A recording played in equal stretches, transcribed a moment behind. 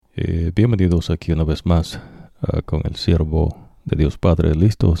Bienvenidos aquí una vez más con el siervo de Dios Padre,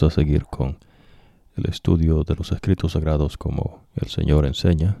 listos a seguir con el estudio de los escritos sagrados como el Señor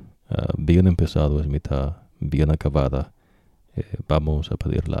enseña. Bien empezado es mitad bien acabada. Vamos a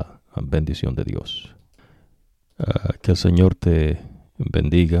pedir la bendición de Dios. Que el Señor te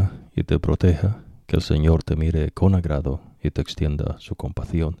bendiga y te proteja, que el Señor te mire con agrado y te extienda su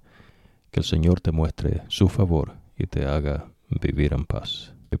compasión, que el Señor te muestre su favor y te haga vivir en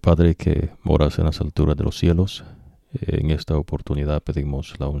paz. Padre que moras en las alturas de los cielos, en esta oportunidad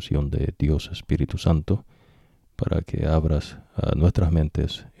pedimos la unción de Dios Espíritu Santo para que abras nuestras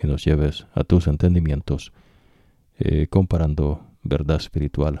mentes y nos lleves a tus entendimientos, comparando verdad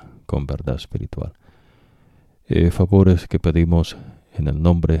espiritual con verdad espiritual. Favores que pedimos en el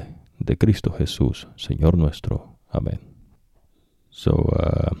nombre de Cristo Jesús, Señor nuestro. Amén.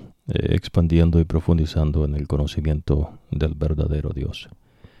 Expandiendo y profundizando en el conocimiento del verdadero Dios.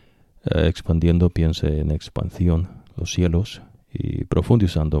 Expandiendo, piense en expansión, los cielos, y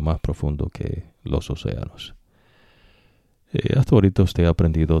profundizando más profundo que los océanos. Hasta ahorita usted ha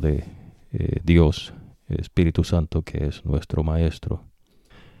aprendido de Dios, Espíritu Santo, que es nuestro Maestro,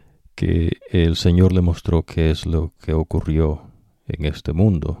 que el Señor le mostró qué es lo que ocurrió en este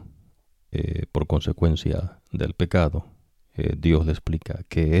mundo por consecuencia del pecado. Dios le explica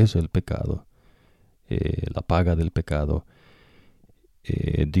qué es el pecado, la paga del pecado.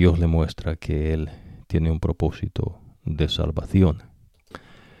 Dios le muestra que Él tiene un propósito de salvación.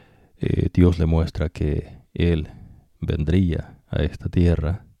 Dios le muestra que Él vendría a esta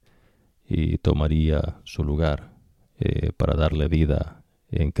tierra y tomaría su lugar para darle vida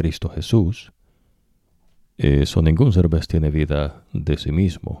en Cristo Jesús. Ningún ser tiene vida de sí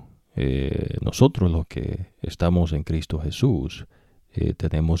mismo. Nosotros los que estamos en Cristo Jesús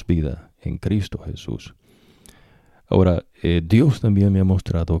tenemos vida en Cristo Jesús. Ahora, Dios también me ha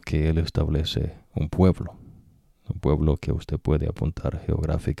mostrado que Él establece un pueblo que usted puede apuntar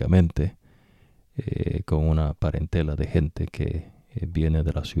geográficamente, con una parentela de gente que viene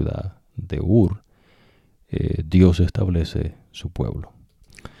de la ciudad de Ur. Dios establece su pueblo.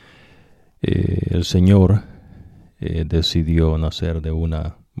 El Señor decidió nacer de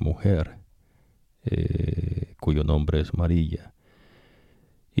una mujer cuyo nombre es María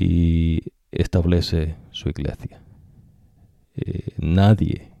y establece su iglesia.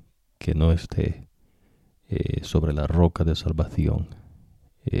 Nadie que no esté sobre la roca de salvación,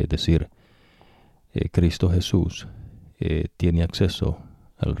 es decir, Cristo Jesús, tiene acceso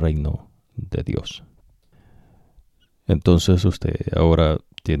al reino de Dios. Entonces usted ahora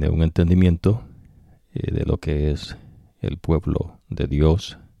tiene un entendimiento de lo que es el pueblo de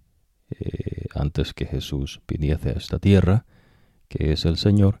Dios antes que Jesús viniese a esta tierra, que es el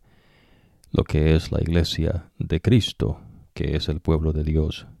Señor, lo que es la iglesia de Cristo, que es el pueblo de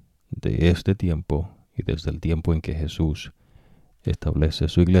Dios de este tiempo y desde el tiempo en que Jesús establece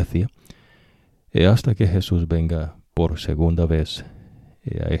su iglesia, hasta que Jesús venga por segunda vez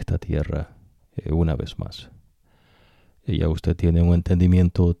a esta tierra una vez más. Ya usted tiene un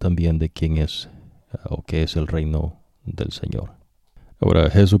entendimiento también de quién es o qué es el reino del Señor. Ahora,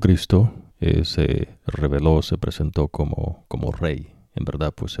 Jesucristo se reveló, se presentó como rey. En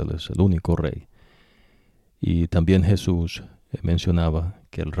verdad, pues Él es el único rey. Y también Jesús mencionaba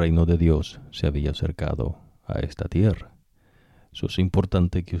que el reino de Dios se había acercado a esta tierra. Eso es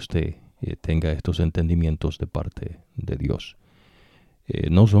importante que usted tenga estos entendimientos de parte de Dios.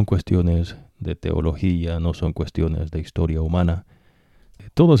 No son cuestiones de teología, no son cuestiones de historia humana.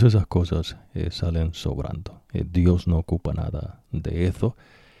 Todas esas cosas salen sobrando. Dios no ocupa nada de eso.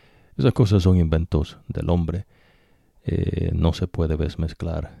 Esas cosas son inventos del hombre. No se puede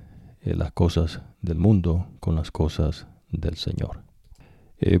mezclar las cosas del mundo con las cosas del Señor.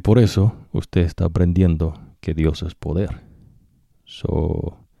 Por eso usted está aprendiendo que Dios es poder.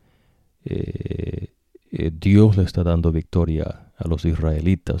 Dios le está dando victoria a los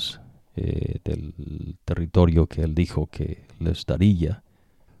israelitas del territorio que Él dijo que les daría.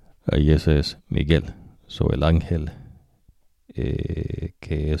 Y ese es Miguel, el ángel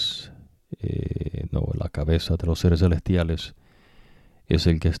que es la cabeza de los seres celestiales, es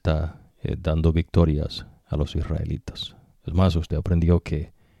el que está dando victorias a los israelitas. Es más, usted aprendió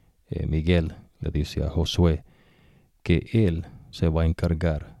que Miguel le dice a Josué que él se va a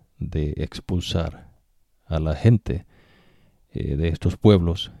encargar de expulsar a la gente de estos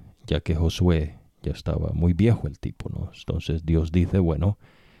pueblos, ya que Josué ya estaba muy viejo el tipo, ¿no? Entonces Dios dice, bueno,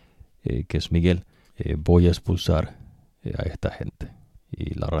 que es Miguel, voy a expulsar a esta gente.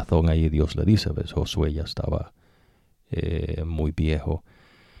 Y la razón ahí Dios le dice, ¿ves? Josué ya estaba muy viejo.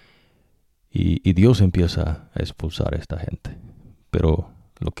 Y Dios empieza a expulsar a esta gente. Pero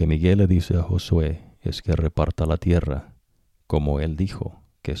lo que Miguel le dice a Josué es que reparta la tierra como él dijo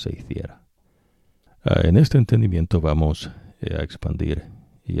que se hiciera. En este entendimiento vamos a expandir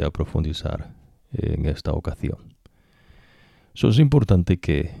y a profundizar en esta ocasión. Es importante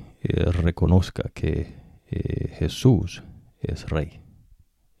que reconozca que Jesús es rey.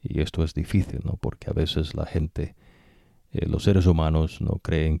 Y esto es difícil, ¿no? Porque a veces la gente, los seres humanos, no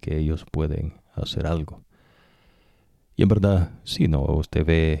creen que ellos pueden hacer algo. Y en verdad, sí, no, usted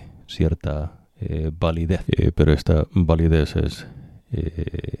ve cierta validez, pero esta validez es,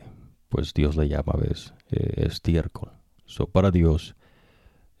 pues Dios le llama, ¿ves? Estiércol. Para Dios,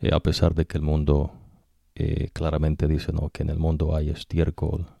 a pesar de que el mundo claramente dice, ¿no?, que en el mundo hay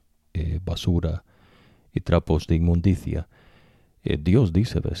estiércol, basura y trapos de inmundicia, Dios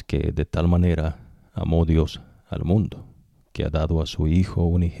dice, ¿ves?, que de tal manera amó Dios al mundo, que ha dado a su Hijo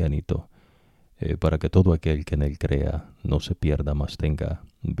unigénito, para que todo aquel que en él crea no se pierda, mas tenga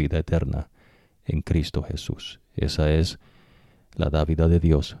vida eterna en Cristo Jesús. Esa es la dávida de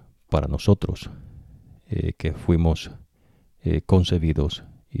Dios para nosotros, que fuimos concebidos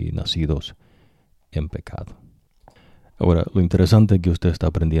y nacidos en pecado. Ahora, lo interesante que usted está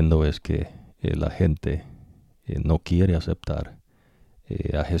aprendiendo es que la gente no quiere aceptar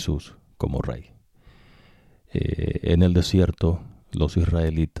a Jesús como rey. En el desierto, los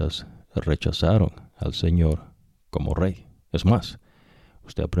israelitas rechazaron al Señor como rey. Es más,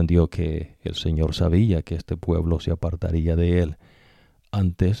 usted aprendió que el Señor sabía que este pueblo se apartaría de él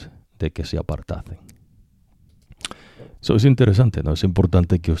antes de que se apartasen. Eso es interesante, ¿no? Es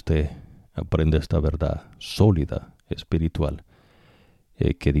importante que usted aprenda esta verdad sólida, espiritual,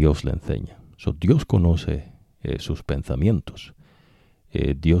 que Dios le enseña. Dios conoce sus pensamientos.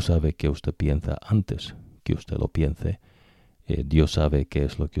 Dios sabe que usted piensa antes que usted lo piense. Dios sabe qué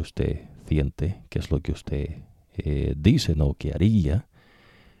es lo que usted siente, qué es lo que usted dice, ¿no?, que haría.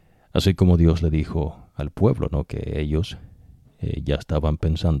 Así como Dios le dijo al pueblo, ¿no?, que ellos ya estaban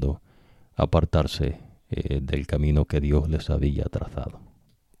pensando apartarse del camino que Dios les había trazado.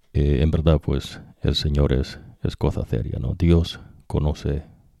 En verdad, pues, el Señor es cosa seria, ¿no? Dios conoce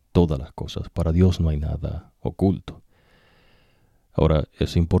todas las cosas. Para Dios no hay nada oculto. Ahora,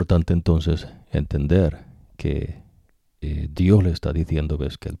 es importante entonces entender que Dios le está diciendo,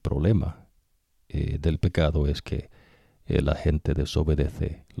 ves, que el problema del pecado es que la gente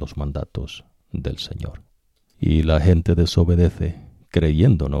desobedece los mandatos del Señor. Y la gente desobedece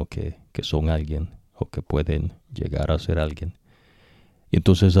creyendo, ¿no?, que son alguien o que pueden llegar a ser alguien. Y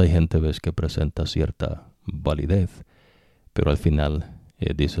entonces hay gente, ves, que presenta cierta validez, pero al final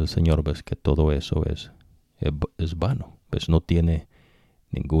dice el Señor, ves, que todo eso es vano, ves, no tiene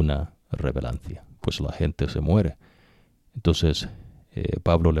ninguna relevancia, pues la gente se muere. Entonces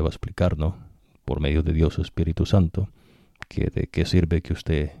Pablo le va a explicar, ¿no?, por medio de Dios Espíritu Santo, que de qué sirve que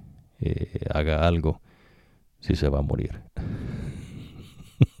usted haga algo si se va a morir.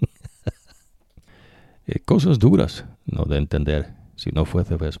 Cosas duras, ¿no?, de entender, si no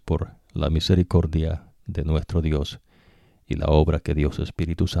fuese, ves, por la misericordia de nuestro Dios y la obra que Dios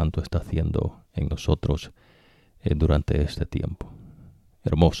Espíritu Santo está haciendo en nosotros durante este tiempo.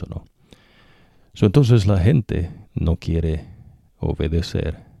 Hermoso, ¿no? Entonces la gente no quiere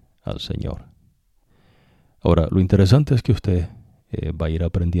obedecer al Señor. Ahora, lo interesante es que usted va a ir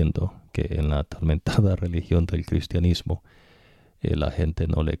aprendiendo que en la atormentada religión del cristianismo, la gente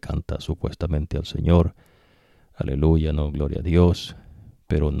no le canta supuestamente al Señor, aleluya, no, gloria a Dios,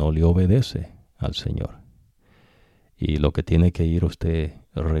 pero no le obedece al Señor. Y lo que tiene que ir usted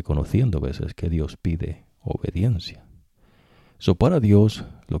reconociendo a veces es que Dios pide obediencia. Para Dios,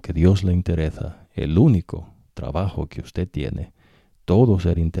 lo que Dios le interesa, el único trabajo que usted tiene, todo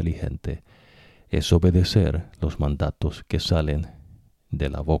ser inteligente, es obedecer los mandatos que salen de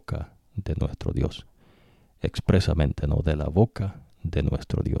la boca de nuestro Dios. Expresamente, ¿no?, de la boca de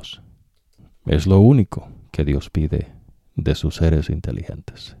nuestro Dios. Es lo único que Dios pide de sus seres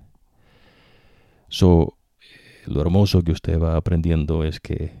inteligentes. Lo hermoso que usted va aprendiendo es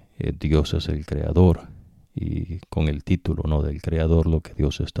que Dios es el creador, y con el título, ¿no?, del creador, lo que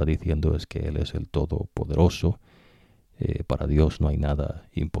Dios está diciendo es que Él es el todopoderoso. Para Dios no hay nada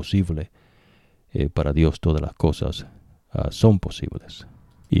imposible. Para Dios todas las cosas son posibles.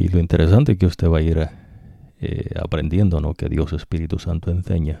 Y lo interesante que usted va a ir aprendiendo, ¿no?, que Dios Espíritu Santo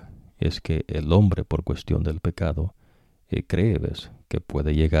enseña, es que el hombre, por cuestión del pecado, cree, ¿ves?, que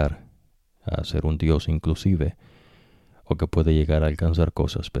puede llegar a ser un Dios inclusive, o que puede llegar a alcanzar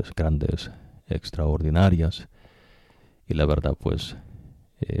cosas, pues, grandes, extraordinarias, y la verdad, pues,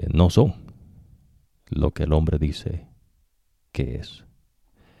 no son lo que el hombre dice que es.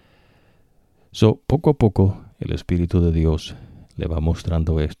 Poco a poco, el Espíritu de Dios le va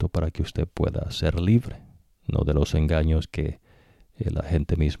mostrando esto para que usted pueda ser libre, no de los engaños que la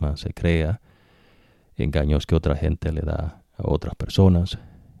gente misma se crea, engaños que otra gente le da a otras personas,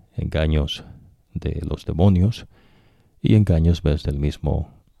 engaños de los demonios y engaños del mismo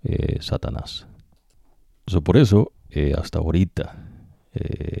Satanás. Por eso, hasta ahorita,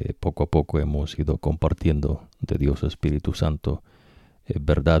 poco a poco hemos ido compartiendo de Dios Espíritu Santo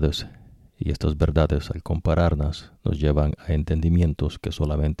verdades, y estas verdades al compararlas nos llevan a entendimientos que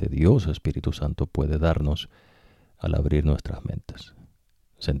solamente Dios Espíritu Santo puede darnos al abrir nuestras mentes.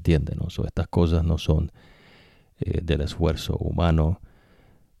 ¿Se entiende, no? Estas cosas no son del esfuerzo humano,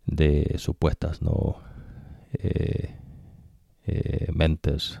 de supuestas no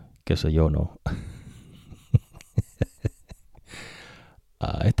mentes, qué sé yo, no.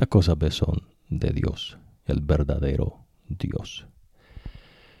 Estas cosas son de Dios, el verdadero Dios.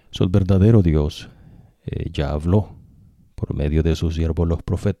 El verdadero Dios ya habló por medio de sus siervos los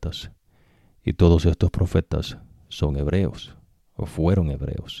profetas, y todos estos profetas son hebreos, o fueron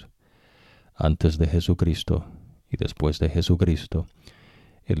hebreos. Antes de Jesucristo y después de Jesucristo,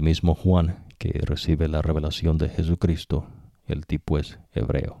 el mismo Juan que recibe la revelación de Jesucristo, el tipo es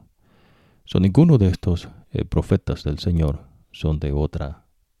hebreo. Ninguno de estos profetas del Señor son de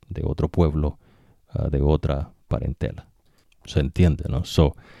otro pueblo, de otra parentela. ¿Se entiende, no?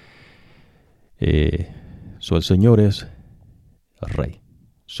 El Señor es Rey.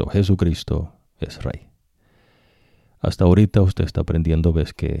 Jesucristo es Rey. Hasta ahorita usted está aprendiendo,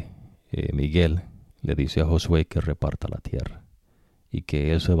 ves que Miguel le dice a Josué que reparta la tierra y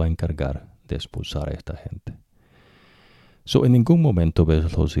que él se va a encargar de expulsar a esta gente. En ningún momento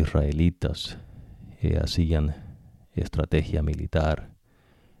ves los israelitas hacían estrategia militar,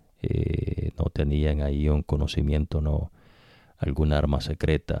 no tenían ahí un conocimiento, no, alguna arma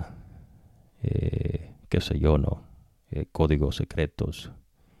secreta, qué sé yo, no, códigos secretos,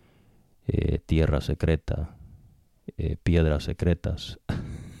 tierra secreta, piedras secretas.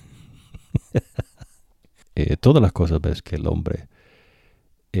 Todas las cosas ves que el hombre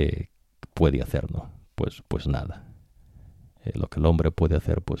puede hacer, ¿no? Pues nada. Lo que el hombre puede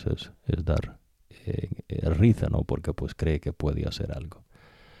hacer pues es dar risa, ¿no? Porque pues cree que puede hacer algo.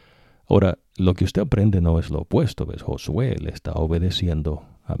 Ahora, lo que usted aprende no es lo opuesto, ¿ves? Josué le está obedeciendo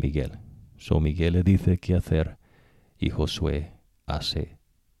a Miguel. Miguel le dice qué hacer y Josué hace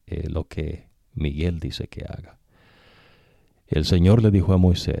lo que Miguel dice que haga. El Señor le dijo a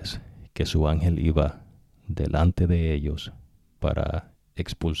Moisés que su ángel iba delante de ellos para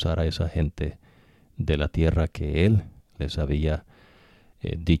expulsar a esa gente de la tierra que él les había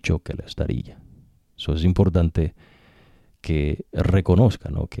dicho que les daría. Es importante que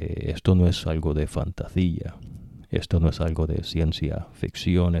reconozcan, ¿no?, que esto no es algo de fantasía, esto no es algo de ciencia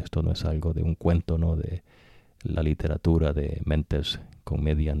ficción, esto no es algo de un cuento, ¿no?, de la literatura de mentes con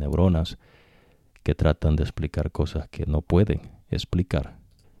medias neuronas que tratan de explicar cosas que no pueden explicar.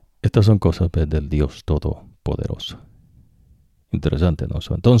 Estas son cosas del Dios Todopoderoso. Interesante, ¿no?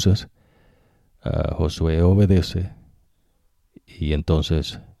 Entonces, Josué obedece y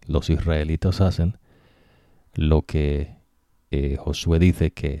entonces los israelitas hacen lo que Josué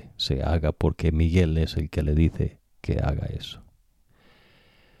dice que se haga, porque Miguel es el que le dice que haga eso.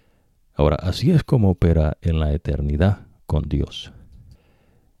 Ahora, así es como opera en la eternidad con Dios.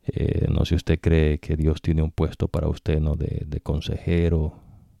 No sé si usted cree que Dios tiene un puesto para usted, ¿no?, de consejero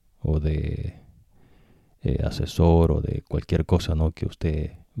o de asesor o de cualquier cosa, ¿no?, que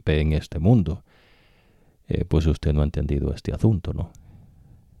usted ve en este mundo. Pues usted no ha entendido este asunto, ¿no?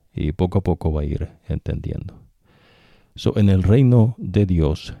 Y poco a poco va a ir entendiendo. En el reino de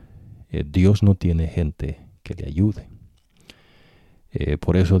Dios, Dios no tiene gente que le ayude.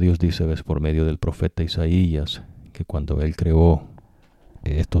 Por eso Dios dice, ves, por medio del profeta Isaías, que cuando Él creó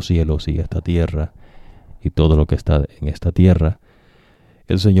estos cielos y esta tierra y todo lo que está en esta tierra,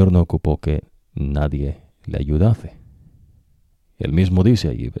 el Señor no ocupó que nadie le ayudase. Él mismo dice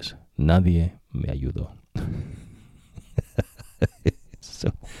allí, ves, nadie me ayudó.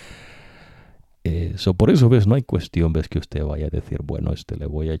 Por eso, ves, no hay cuestión, ves, que usted vaya a decir, bueno, le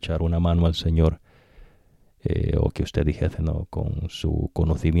voy a echar una mano al Señor, o que usted dijese, no, con su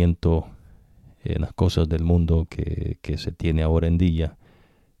conocimiento en las cosas del mundo que se tiene ahora en día,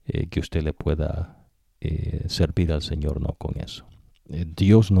 que usted le pueda servir al Señor, no, con eso.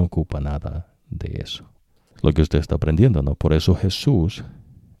 Dios no ocupa nada de eso. Lo que usted está aprendiendo, ¿no? Por eso Jesús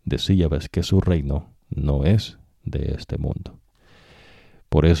decía, ves, que su reino no es de este mundo.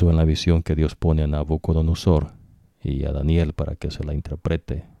 Por eso en la visión que Dios pone a Nabucodonosor y a Daniel para que se la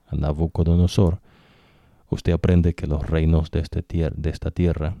interprete a Nabucodonosor, usted aprende que los reinos de esta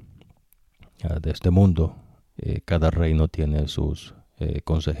tierra, de este mundo, Cada reino tiene sus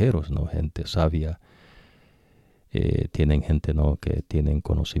consejeros, ¿no? Gente sabia. Tienen gente, ¿no?, que tienen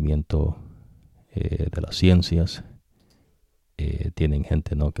conocimiento de las ciencias. Tienen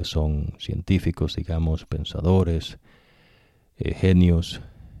gente, ¿no?, que son científicos, digamos, pensadores, genios,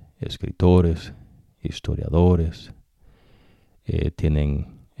 escritores, historiadores.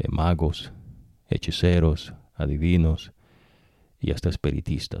 Tienen magos, hechiceros, adivinos y hasta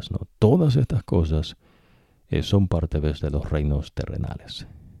espiritistas, ¿no? Todas estas cosas son parte, ¿ves?, de los reinos terrenales.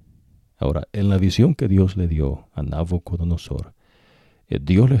 Ahora, en la visión que Dios le dio a Nabucodonosor,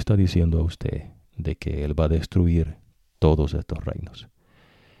 Dios le está diciendo a usted de que Él va a destruir todos estos reinos.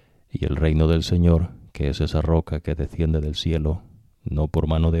 Y el reino del Señor, que es esa roca que desciende del cielo, no por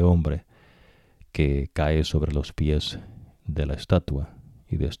mano de hombre, que cae sobre los pies de la estatua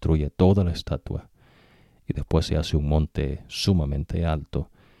y destruye toda la estatua, y después se hace un monte sumamente alto.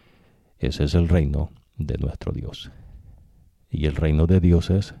 Ese es el reino de nuestro Dios. Y el reino de Dios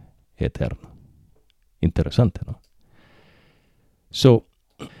es eterno. Interesante, ¿no?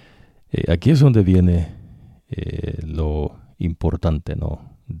 Aquí es donde viene lo importante,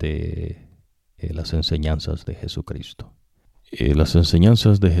 ¿no?, de las enseñanzas de Jesucristo. Las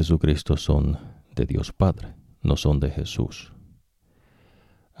enseñanzas de Jesucristo son de Dios Padre, no son de Jesús.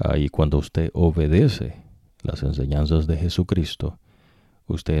 Y cuando usted obedece las enseñanzas de Jesucristo,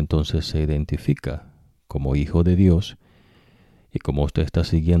 usted entonces se identifica como hijo de Dios, y como usted está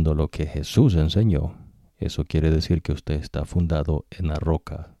siguiendo lo que Jesús enseñó, eso quiere decir que usted está fundado en la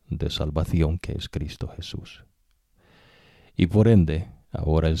roca de salvación que es Cristo Jesús. Y por ende,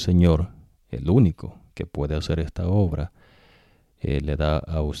 ahora el Señor, el único que puede hacer esta obra, le da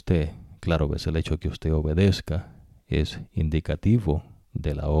a usted, claro, ves, el hecho de que usted obedezca es indicativo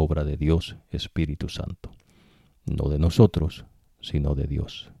de la obra de Dios Espíritu Santo. No de nosotros, sino de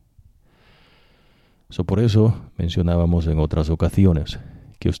Dios. Por eso mencionábamos en otras ocasiones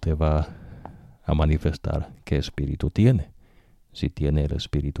que usted va a manifestar qué espíritu tiene. Si tiene el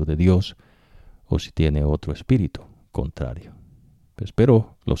Espíritu de Dios o si tiene otro espíritu contrario.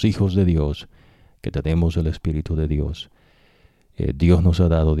 Pero los hijos de Dios, que tenemos el Espíritu de Dios, Dios nos ha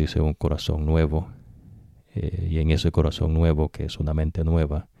dado, dice, un corazón nuevo, y en ese corazón nuevo, que es una mente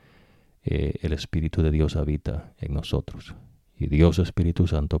nueva, el Espíritu de Dios habita en nosotros. Y Dios Espíritu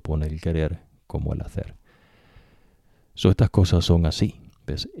Santo pone el querer como el hacer. Estas cosas son así.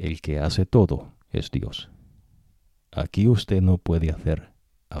 ¿Ves? El que hace todo es Dios. Aquí usted no puede hacer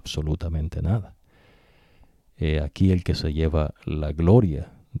absolutamente nada. Aquí el que se lleva la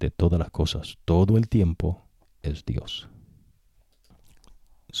gloria de todas las cosas todo el tiempo es Dios.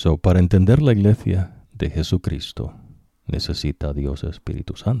 Para entender la iglesia de Jesucristo, necesita a Dios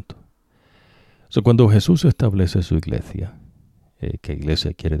Espíritu Santo. Cuando Jesús establece su iglesia, que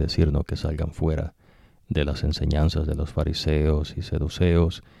iglesia quiere decir, no que salgan fuera de las enseñanzas de los fariseos y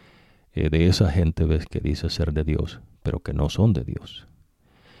seduceos, de esa gente, ves, que dice ser de Dios, pero que no son de Dios.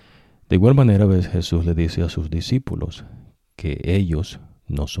 De igual manera, ves, Jesús le dice a sus discípulos que ellos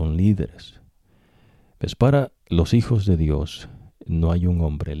no son líderes. Ves, para los hijos de Dios no hay un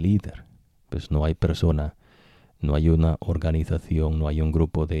hombre líder. Pues no hay persona, no hay una organización, no hay un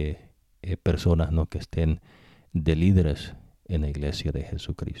grupo de personas, ¿no?, que estén de líderes en la iglesia de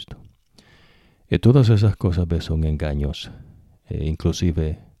Jesucristo. Todas esas cosas, ¿ves?, son engaños,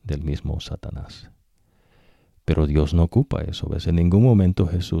 inclusive del mismo Satanás. Pero Dios no ocupa eso, ¿ves? En ningún momento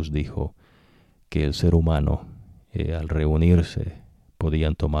Jesús dijo que el ser humano, al reunirse,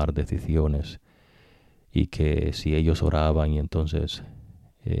 podían tomar decisiones, y que si ellos oraban y entonces,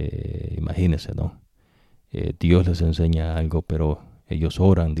 imagínense, ¿no? Dios les enseña algo, pero ellos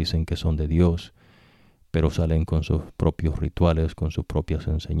oran, dicen que son de Dios, pero salen con sus propios rituales, con sus propias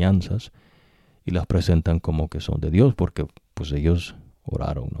enseñanzas, y las presentan como que son de Dios, porque pues ellos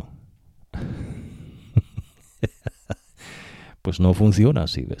oraron, ¿no? Pues no funciona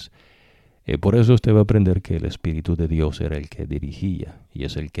así, ¿ves? Por eso usted va a aprender que el Espíritu de Dios era el que dirigía, y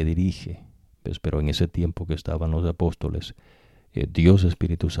es el que dirige, ¿ves? Pero en ese tiempo que estaban los apóstoles, Dios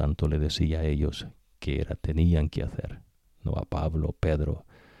Espíritu Santo le decía a ellos que tenían que hacer, ¿no? A Pablo, Pedro,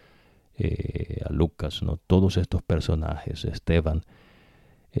 a Lucas, ¿no? Todos estos personajes, Esteban,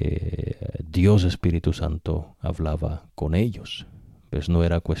 Dios Espíritu Santo hablaba con ellos. Pues no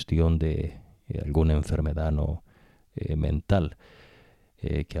era cuestión de alguna enfermedad, ¿no?, mental,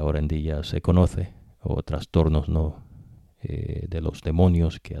 que ahora en día se conoce, o trastornos, ¿no?, de los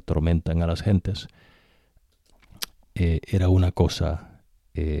demonios que atormentan a las gentes. Era una cosa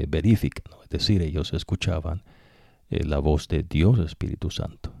verídica, ¿no? Es decir, ellos escuchaban la voz de Dios Espíritu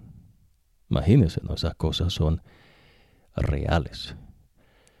Santo. Imagínense, ¿no? Esas cosas son reales.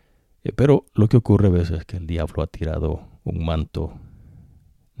 Pero lo que ocurre a veces es que el diablo ha tirado un manto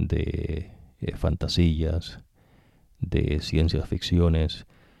de fantasías, de ciencias ficciones,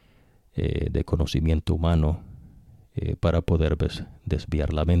 de conocimiento humano, para poder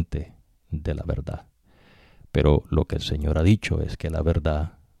desviar la mente de la verdad. Pero lo que el Señor ha dicho es que la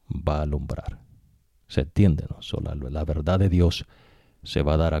verdad va a alumbrar. ¿Se entiende, no? La verdad de Dios se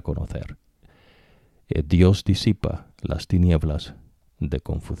va a dar a conocer. Dios disipa las tinieblas de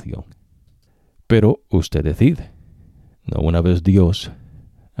confusión. Pero usted decide. No, una vez Dios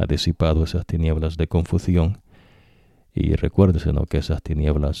ha disipado esas tinieblas de confusión, y recuérdese, ¿no?, que esas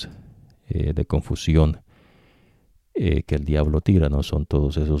tinieblas de confusión que el diablo tira, no son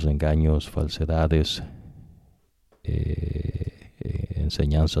todos esos engaños, falsedades,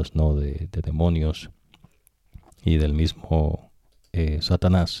 enseñanzas, ¿no?, de demonios y del mismo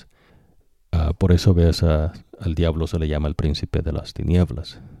Satanás. Por eso ves al diablo se le llama el príncipe de las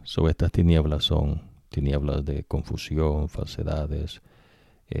tinieblas. Estas tinieblas son tinieblas de confusión, falsedades,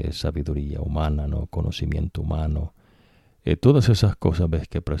 sabiduría humana, ¿no?, conocimiento humano. Todas esas cosas ves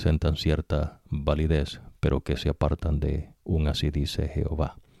que presentan cierta validez, pero que se apartan de un así dice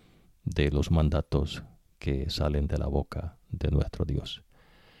Jehová, de los mandatos que salen de la boca de nuestro Dios.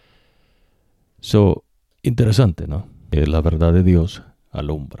 Interesante, ¿no? La verdad de Dios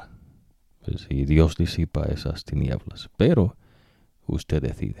alumbra. Y Dios disipa esas tinieblas, pero usted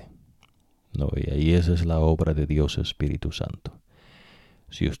decide, ¿no? Y ahí esa es la obra de Dios Espíritu Santo.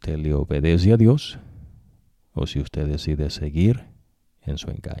 Si usted le obedece a Dios o si usted decide seguir en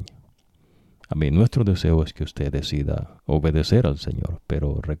su engaño. Nuestro deseo es que usted decida obedecer al Señor,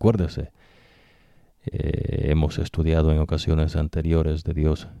 pero recuérdese, hemos estudiado en ocasiones anteriores de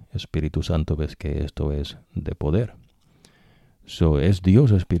Dios Espíritu Santo, ves que esto es de poder. Es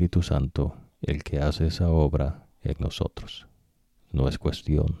Dios Espíritu Santo el que hace esa obra en nosotros. No es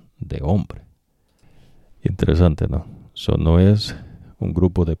cuestión de hombre. Interesante, ¿no? No es un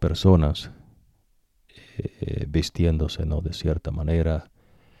grupo de personas vistiéndose, ¿no?, de cierta manera,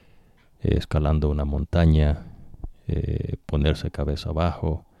 escalando una montaña, ponerse cabeza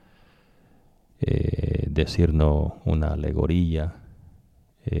abajo, decirnos una alegoría,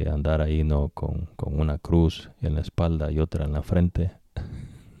 andar ahí, ¿no?, con una cruz en la espalda y otra en la frente.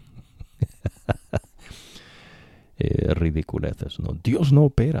 Ridiculeces, ¿no? Dios no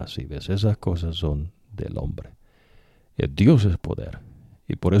opera así, ¿ves? Esas cosas son del hombre. Dios es poder.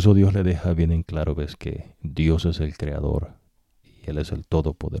 Y por eso Dios le deja bien en claro, ¿ves?, que Dios es el creador y Él es el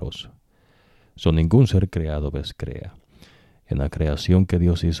todopoderoso. Ningún ser creado, ¿ves?, crea. En la creación que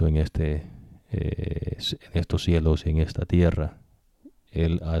Dios hizo en estos cielos y en esta tierra,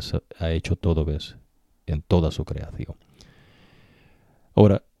 Él ha hecho todo, ¿ves?, en toda su creación.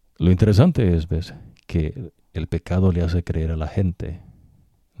 Ahora, lo interesante es, ¿ves?, que el pecado le hace creer a la gente,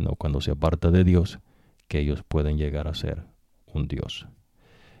 ¿no?, cuando se aparta de Dios, que ellos pueden llegar a ser un Dios.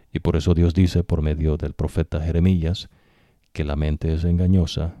 Y por eso Dios dice por medio del profeta Jeremías que la mente es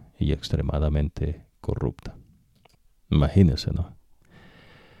engañosa y extremadamente corrupta. Imagínese, ¿no?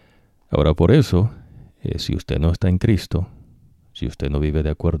 Ahora, por eso, si usted no está en Cristo, si usted no vive de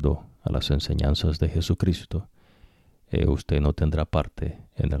acuerdo a las enseñanzas de Jesucristo, usted no tendrá parte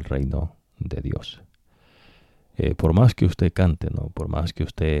en el reino de Dios. Por más que usted cante, ¿no?, por más que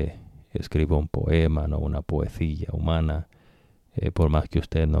usted escriba un poema, ¿no?, una poesía humana, por más que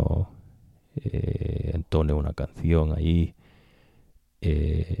usted no entone una canción ahí,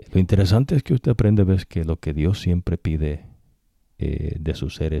 lo interesante es que usted aprende, ves, que lo que Dios siempre pide de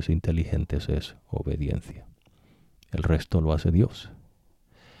sus seres inteligentes es obediencia. El resto lo hace Dios.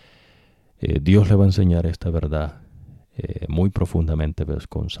 Dios le va a enseñar esta verdad muy profundamente, ves,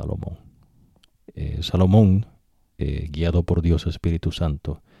 con Salomón. Salomón, guiado por Dios Espíritu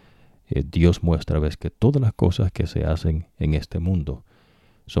Santo, Dios muestra, ves, que todas las cosas que se hacen en este mundo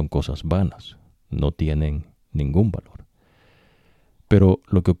son cosas vanas, no tienen ningún valor. Pero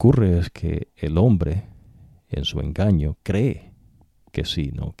lo que ocurre es que el hombre, en su engaño, cree que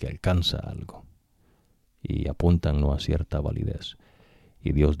sí, ¿no?, que alcanza algo, y apuntan, ¿no?, a cierta validez.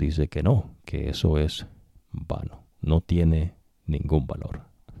 Y Dios dice que no, que eso es vano, no tiene ningún valor.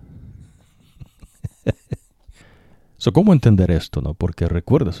 ¿Cómo entender esto, no? Porque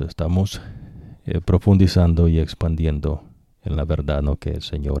recuerdas, estamos profundizando y expandiendo en la verdad, ¿no?, que el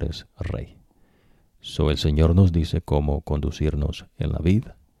Señor es Rey. El Señor nos dice cómo conducirnos en la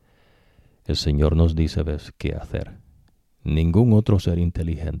vida. El Señor nos dice, ves, qué hacer. Ningún otro ser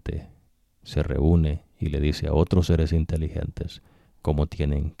inteligente se reúne y le dice a otros seres inteligentes cómo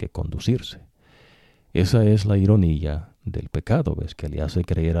tienen que conducirse. Esa es la ironía del pecado, ves, que le hace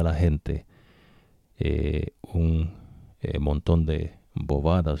creer a la gente un montón de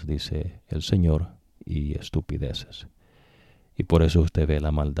bobadas, dice el Señor, y estupideces. Y por eso usted ve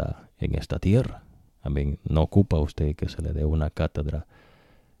la maldad en esta tierra. Amén. No ocupa usted que se le dé una cátedra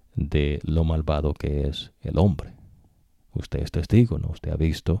de lo malvado que es el hombre. Usted es testigo, ¿no? Usted ha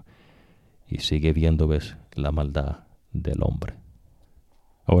visto y sigue viendo, ves, la maldad del hombre.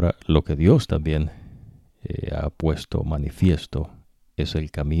 Ahora, lo que Dios también ha puesto manifiesto es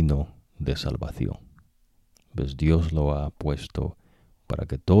el camino de salvación. ¿Ves? Dios lo ha puesto para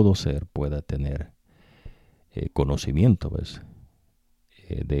que todo ser pueda tener conocimiento, ¿ves?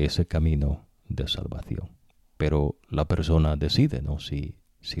 De ese camino de salvación. Pero la persona decide, ¿no? Si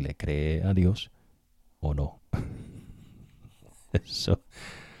le cree a Dios o no. Eso,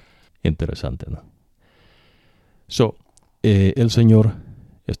 interesante, ¿no? El Señor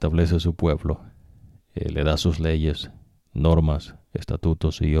establece su pueblo, le da sus leyes, normas,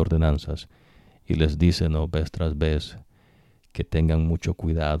 estatutos y ordenanzas, y les dice, ¿no? Vez tras vez, que tengan mucho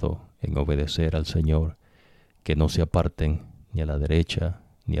cuidado en obedecer al Señor, que no se aparten ni a la derecha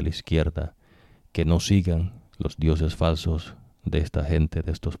ni a la izquierda, que no sigan los dioses falsos de esta gente,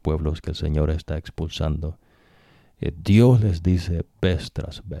 de estos pueblos que el Señor está expulsando. Dios les dice vez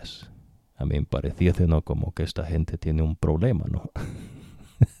tras vez. A mí me pareciese, ¿no? Como que esta gente tiene un problema, ¿no?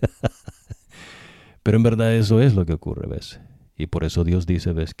 Pero en verdad eso es lo que ocurre, ¿ves? Y por eso Dios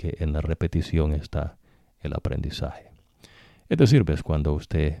dice, ¿ves? Que en la repetición está el aprendizaje. Es decir, ¿ves? Cuando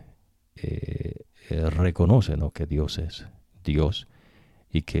usted reconoce, ¿no? Que Dios es Dios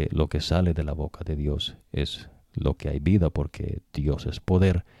y que lo que sale de la boca de Dios es lo que hay vida, porque Dios es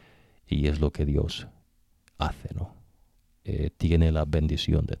poder y es lo que Dios hace, ¿no? Tiene la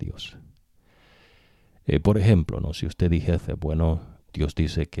bendición de Dios. Por ejemplo, ¿no? Si usted dijese, bueno, Dios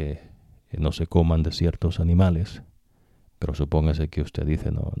dice que no se coman de ciertos animales, pero supóngase que usted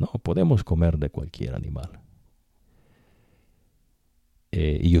dice, no, podemos comer de cualquier animal.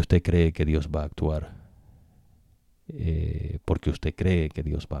 Y usted cree que Dios va a actuar, porque usted cree que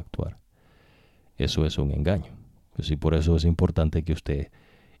Dios va a actuar. Eso es un engaño. Y por eso es importante que usted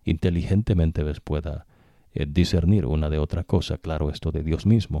inteligentemente pueda discernir una de otra cosa, claro, esto de Dios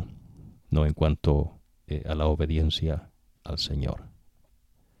mismo, no en cuanto a la obediencia al Señor.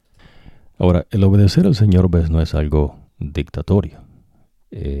 Ahora, el obedecer al Señor, ¿ves? No es algo dictatorio.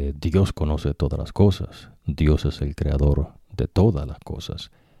 Dios conoce todas las cosas. Dios es el creador de todas las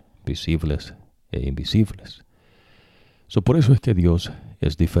cosas, visibles e invisibles. Por eso es que Dios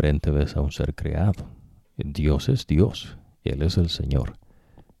es diferente, ¿ves? A un ser creado. Dios es Dios. Él es el Señor.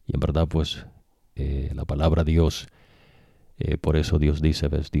 Y en verdad, pues, la palabra Dios, por eso Dios dice,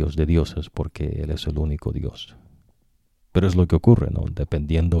 ¿ves? Dios de dioses, porque Él es el único Dios. Pero es lo que ocurre, ¿no?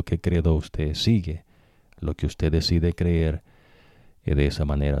 Dependiendo qué credo usted sigue, lo que usted decide creer, de esa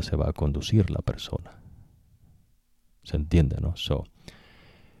manera se va a conducir la persona. ¿Se entiende, no?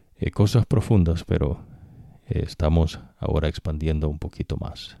 Cosas profundas, pero estamos ahora expandiendo un poquito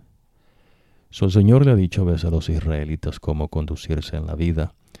más. El Señor le ha dicho a veces a los israelitas cómo conducirse en la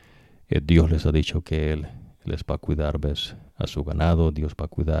vida. Dios les ha dicho que Él les va a cuidar, ¿ves? A su ganado. Dios va a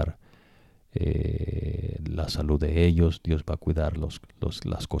cuidar la salud de ellos. Dios va a cuidar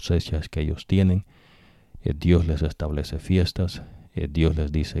las cosechas que ellos tienen. Dios les establece fiestas. Dios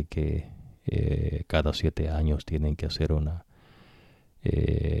les dice que cada 7 años tienen que hacer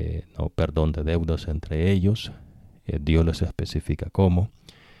perdón de deudas entre ellos. Dios les especifica cómo.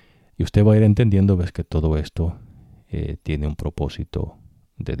 Y usted va a ir entendiendo, ves, que todo esto tiene un propósito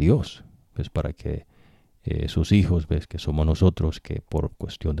de Dios. Ves, para que sus hijos, ves, que somos nosotros, que por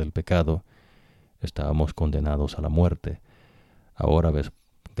cuestión del pecado estábamos condenados a la muerte. Ahora, ves,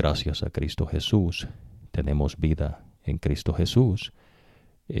 gracias a Cristo Jesús, tenemos vida en Cristo Jesús.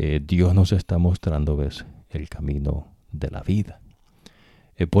 Dios nos está mostrando, ves, el camino de la vida.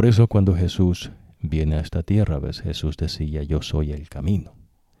 Por eso cuando Jesús viene a esta tierra, ves, Jesús decía, yo soy el camino.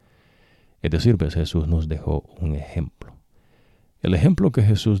 Es decir, ves, Jesús nos dejó un ejemplo. El ejemplo que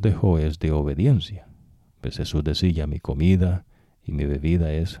Jesús dejó es de obediencia. Ves, Jesús decía, mi comida y mi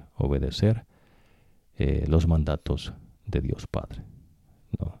bebida es obedecer los mandatos de Dios Padre.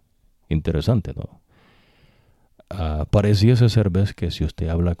 ¿No? Interesante, ¿no? Pareciese ser, ves, que si usted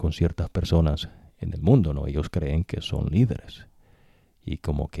habla con ciertas personas en el mundo, ¿no? Ellos creen que son líderes y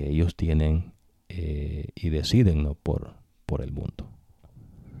como que ellos tienen y deciden, ¿no? por el mundo.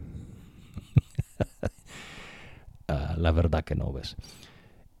 La verdad que no, ves.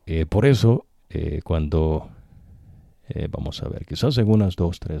 Por eso, cuando vamos a ver, quizás en unas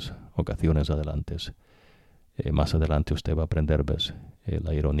 2, 3 ocasiones más adelante usted va a aprender, ves,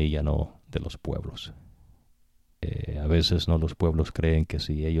 la ironía, ¿no? De los pueblos. A veces, ¿no? Los pueblos creen que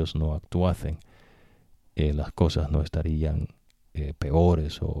si ellos no actuasen, las cosas no estarían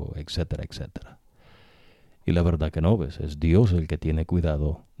peores, o etcétera, etcétera. Y la verdad que no, ves, es Dios el que tiene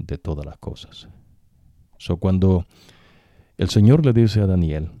cuidado de todas las cosas. Cuando el Señor le dice a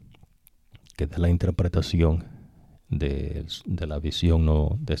Daniel que de la interpretación de la visión,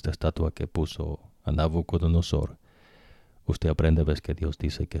 ¿no?, de esta estatua que puso a Nabucodonosor, usted aprende, ves, que Dios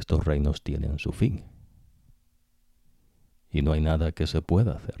dice que estos reinos tienen su fin. Y no hay nada que se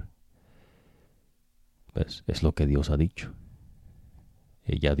pueda hacer. ¿Ves? Es lo que Dios ha dicho.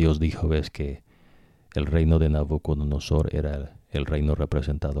 Y ya Dios dijo, ves, que el reino de Nabucodonosor era el reino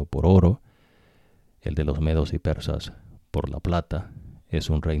representado por oro, el de los medos y persas por la plata, es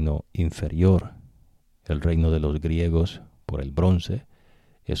un reino inferior. El reino de los griegos por el bronce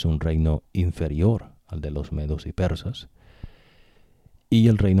es un reino inferior al de los medos y persas. Y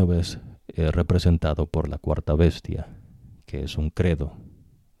el reino, ves, representado por la cuarta bestia, que es un credo,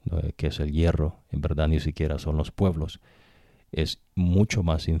 ¿no?, que es el hierro. En verdad ni siquiera son los pueblos. Es mucho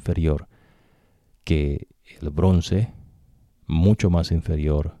más inferior que el bronce, mucho más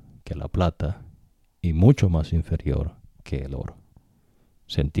inferior que la plata y mucho más inferior que el oro.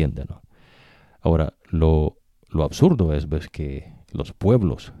 ¿Se entiende, no? Ahora, lo absurdo es, ves, que los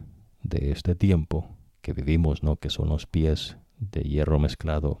pueblos de este tiempo que vivimos, ¿no?, que son los pies de hierro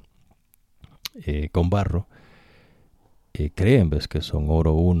mezclado con barro, creen, ves, que son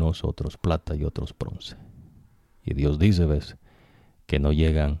oro unos, otros plata y otros bronce. Y Dios dice, ves, que no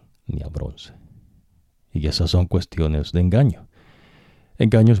llegan ni a bronce. Y esas son cuestiones de engaño.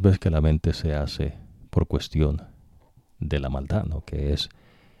 Engaños, ves, que la mente se hace por cuestión de la maldad, ¿no?, que es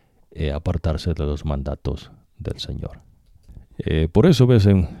apartarse de los mandatos del Señor. Por eso, ves,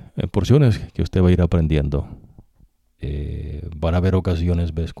 en porciones que usted va a ir aprendiendo, van a haber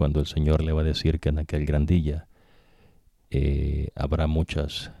ocasiones, ves, cuando el Señor le va a decir que en aquel gran día habrá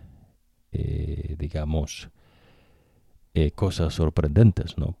muchas, digamos, cosas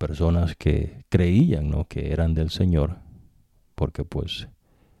sorprendentes, ¿no? Personas que creían, ¿no?, que eran del Señor, porque pues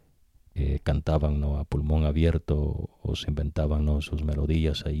cantaban, ¿no?, a pulmón abierto, o se inventaban, ¿no?, sus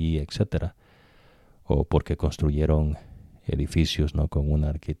melodías allí, etcétera, o porque construyeron edificios, ¿no?, con una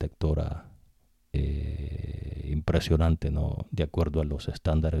arquitectura impresionante, ¿no?, de acuerdo a los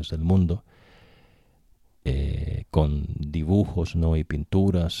estándares del mundo, con dibujos, ¿no?, y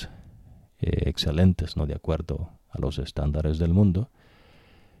pinturas excelentes, ¿no?, de acuerdo a los estándares del mundo.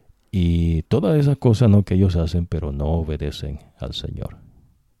 Y toda esa cosa, ¿no?, que ellos hacen, pero no obedecen al Señor.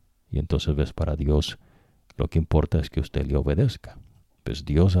 Y entonces, ves, para Dios lo que importa es que usted le obedezca. Pues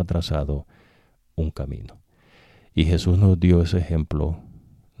Dios ha trazado un camino. Y Jesús nos dio ese ejemplo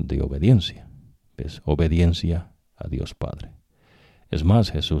de obediencia. ¿Ves? Obediencia a Dios Padre. Es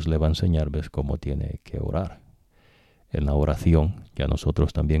más, Jesús le va a enseñar, ves, cómo tiene que orar. En la oración, que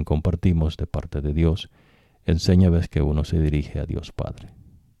nosotros también compartimos de parte de Dios, enseña, ves, que uno se dirige a Dios Padre.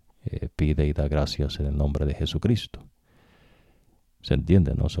 Pide y da gracias en el nombre de Jesucristo. ¿Se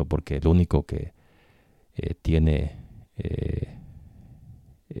entiende, no? Porque el único que tiene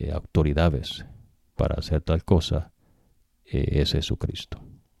autoridades para hacer tal cosa es Jesucristo.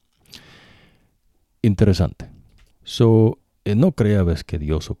 Interesante. No crea, ves, que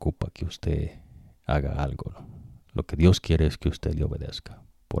Dios ocupa que usted haga algo, ¿no? Lo que Dios quiere es que usted le obedezca.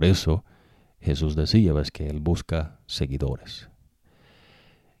 Por eso Jesús decía, ves, que Él busca seguidores.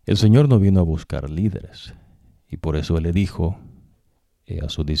 El Señor no vino a buscar líderes, y por eso Él le dijo a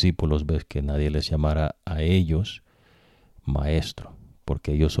sus discípulos, ves, que nadie les llamara a ellos maestro,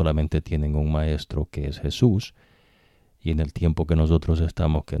 porque ellos solamente tienen un maestro que es Jesús, y en el tiempo que nosotros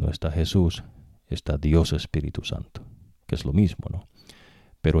estamos, que no está Jesús, está Dios Espíritu Santo, que es lo mismo, ¿no?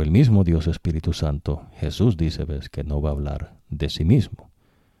 Pero el mismo Dios Espíritu Santo, Jesús dice, ves, que no va a hablar de sí mismo.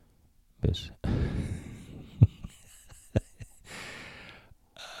 ¿Ves?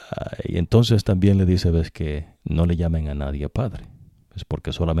 Y entonces también le dice, ves, que no le llamen a nadie Padre, es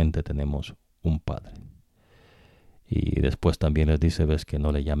porque solamente tenemos un Padre. Y después también les dice, ves, que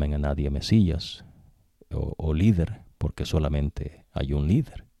no le llamen a nadie Mesías o líder, porque solamente hay un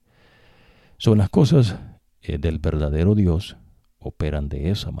líder. Son las cosas del verdadero Dios operan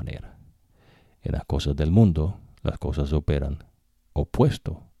de esa manera. En las cosas del mundo, las cosas operan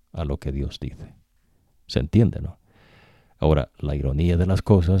opuesto a lo que Dios dice. ¿Se entiende, no? Ahora, la ironía de las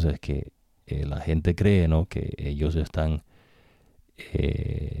cosas es que la gente cree, ¿no?, que ellos están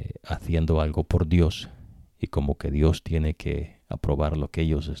haciendo algo por Dios, y como que Dios tiene que aprobar lo que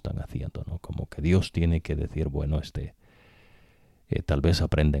ellos están haciendo, ¿no? Como que Dios tiene que decir, bueno, tal vez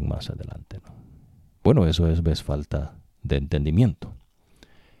aprenden más adelante, ¿no? Bueno, eso es, ves, falta de entendimiento.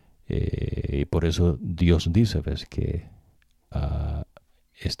 Y por eso Dios dice, ves, que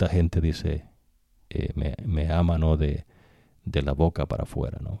esta gente dice, me ama, ¿no?, de de la boca para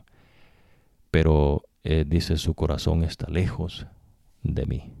afuera, ¿no? Pero dice, su corazón está lejos de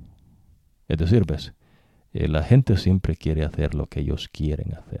mí. Es decir, ¿ves? La gente siempre quiere hacer lo que ellos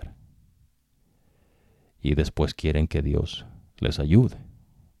quieren hacer. Y después quieren que Dios les ayude.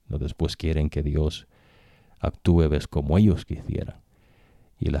 ¿No? Después quieren que Dios actúe, ¿ves? Como ellos quisieran.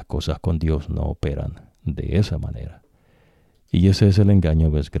 Y las cosas con Dios no operan de esa manera. Y ese es el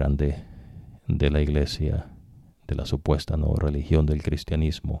engaño, ¿ves? Grande de la iglesia, de la supuesta no religión del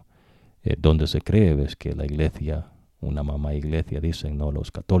cristianismo, donde se cree, ¿ves? Que la iglesia, una mamá iglesia, dicen, no,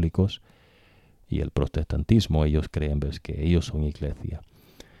 los católicos y el protestantismo, ellos creen, ¿ves? Que ellos son iglesia.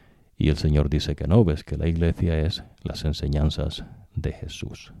 Y el Señor dice que no, ¿ves? Que la iglesia es las enseñanzas de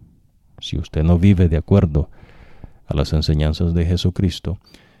Jesús. Si usted no vive de acuerdo a las enseñanzas de Jesucristo,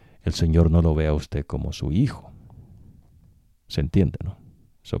 el Señor no lo ve a usted como su hijo. ¿Se entiende, no?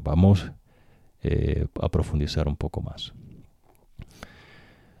 So, vamos a profundizar un poco más.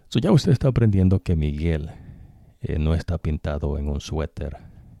 So, ya usted está aprendiendo que Miguel no está pintado en un suéter,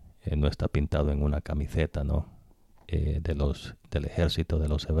 no está pintado en una camiseta, ¿no? Del ejército de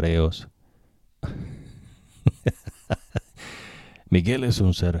los hebreos. Miguel es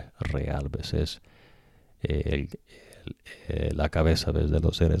un ser real, ¿ves? Es la cabeza, ¿ves? De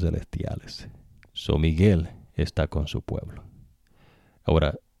los seres celestiales. So, Miguel está con su pueblo.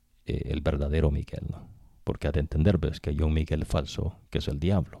 Ahora, el verdadero Miguel, ¿no? Porque ha de entender, ¿ves? Que hay un Miguel falso, que es el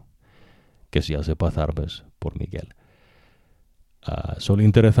diablo, que se hace pasar, ¿ves? Por Miguel. Solo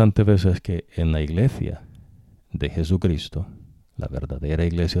interesante, ¿ves? Es que en la iglesia de Jesucristo, la verdadera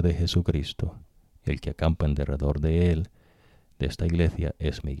iglesia de Jesucristo, el que acampa en derredor de él, de esta iglesia,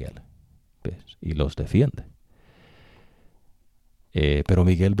 es Miguel, ¿ves? Y los defiende. Pero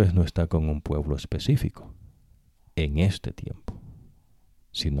Miguel, ¿ves? No está con un pueblo específico en este tiempo,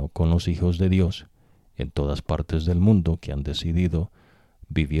 sino con los hijos de Dios en todas partes del mundo que han decidido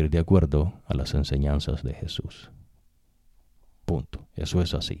vivir de acuerdo a las enseñanzas de Jesús. Punto. Eso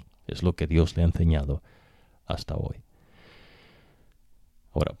es así. Es lo que Dios le ha enseñado hasta hoy.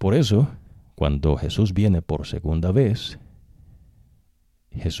 Ahora, por eso, cuando Jesús viene por segunda vez,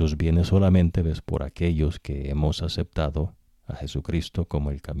 Jesús viene solamente, ¿ves? Por aquellos que hemos aceptado a Jesucristo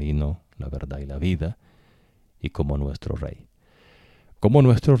como el camino, la verdad y la vida, y como nuestro Rey. Como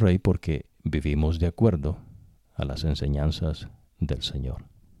nuestro Rey porque vivimos de acuerdo a las enseñanzas del Señor.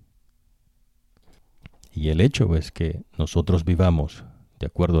 Y el hecho es que nosotros vivamos de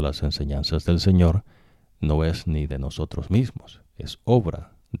acuerdo a las enseñanzas del Señor no es ni de nosotros mismos, es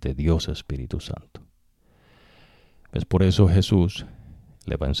obra de Dios Espíritu Santo. Es por eso Jesús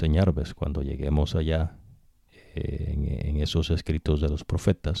le va a enseñar, ¿ves? Cuando lleguemos allá en esos escritos de los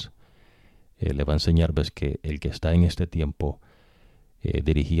profetas, le va a enseñar, ¿ves? Que el que está en este tiempo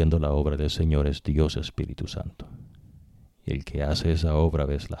dirigiendo la obra del Señor es Dios Espíritu Santo. Y el que hace esa obra,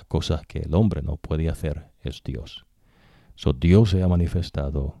 ¿ves? Las cosas que el hombre no puede hacer, es Dios. So, Dios se ha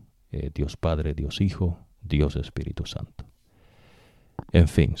manifestado, Dios Padre, Dios Hijo, Dios Espíritu Santo. En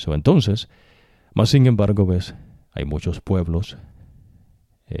fin, entonces, más sin embargo, ¿ves? Hay muchos pueblos,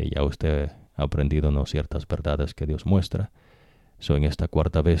 ya usted ha aprendido, ¿no? Ciertas verdades que Dios muestra. En esta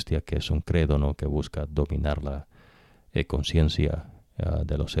cuarta bestia, que es un credo, ¿no? Que busca dominar la conciencia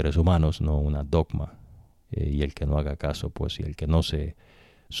de los seres humanos, no una dogma. Y el que no haga caso, pues, y el que no se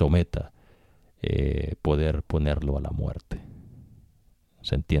someta, poder ponerlo a la muerte.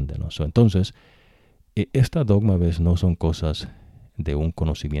 ¿Se entiende, no? Entonces, esta dogma, ¿ves? No son cosas de un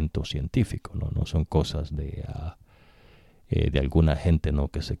conocimiento científico, ¿no? No son cosas de alguna gente, ¿no?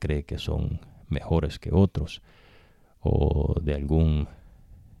 Que se cree que son mejores que otros, o de algún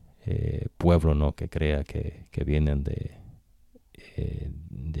pueblo, ¿no? Que crea que vienen de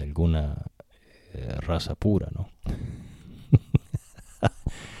alguna raza pura, ¿no?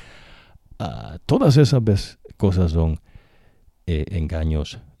 Todas esas cosas son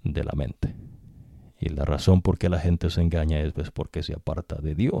engaños de la mente. Y la razón por qué la gente se engaña es, ¿ves? Porque se aparta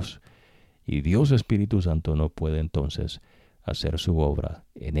de Dios. Y Dios Espíritu Santo no puede entonces hacer su obra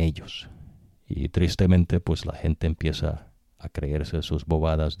en ellos. Y tristemente, pues la gente empieza a creerse sus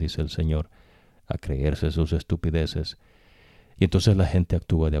bobadas, dice el Señor, a creerse sus estupideces. Y entonces la gente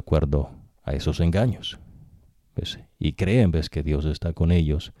actúa de acuerdo a esos engaños, ¿ves? Y creen, ¿ves? Que Dios está con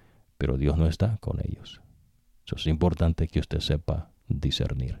ellos, pero Dios no está con ellos. Eso es importante que usted sepa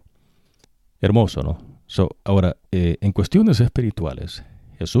discernir. Hermoso, ¿no? Ahora, en cuestiones espirituales,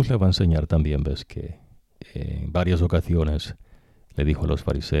 Jesús le va a enseñar también, ¿ves? Que en varias ocasiones le dijo a los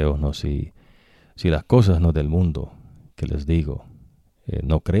fariseos, ¿no? Si las cosas, ¿no? Del mundo que les digo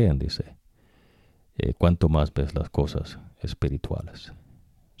no creen, dice, cuánto más, ¿ves? Las cosas espirituales.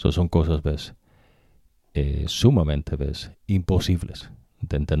 Son cosas, ¿ves? sumamente, ¿ves?, imposibles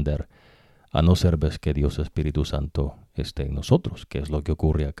de entender, a no ser, ¿ves?, que Dios Espíritu Santo esté en nosotros, que es lo que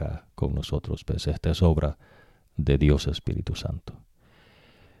ocurre acá con nosotros, ¿ves? Esta es obra de Dios Espíritu Santo.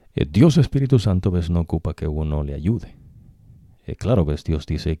 Dios Espíritu Santo, ¿ves?, no ocupa que uno le ayude. Claro, ¿ves?, Dios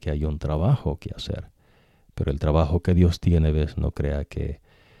dice que hay un trabajo que hacer, pero el trabajo que Dios tiene, ¿ves?, no crea que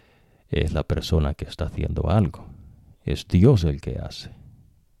es la persona que está haciendo algo. Es Dios el que hace.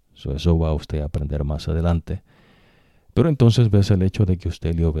 Eso va usted a aprender más adelante. Pero entonces, ¿ves?, el hecho de que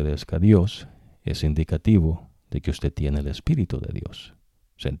usted le obedezca a Dios es indicativo de que usted tiene el Espíritu de Dios.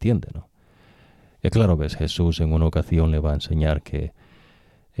 ¿Se entiende, no? Claro, ¿ves?, Jesús en una ocasión le va a enseñar que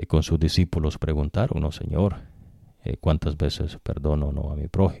con sus discípulos preguntaron, no, Señor, ¿cuántas veces perdono no a mi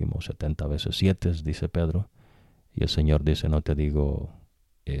prójimo? 70 veces 7, dice Pedro. Y el Señor dice, no te digo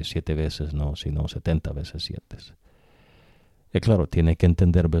 7 veces, no, sino 70 veces 7. Claro, tiene que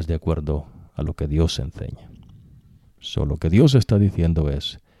entender, ¿ves?, de acuerdo a lo que Dios enseña. Lo que Dios está diciendo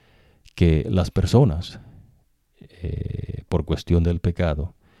es que las personas, por cuestión del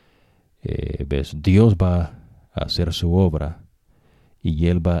pecado, ¿ves?, Dios va a hacer su obra y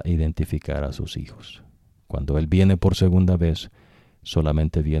Él va a identificar a sus hijos. Cuando Él viene por segunda vez,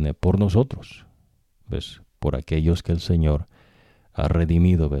 solamente viene por nosotros, ¿ves?, por aquellos que el Señor ha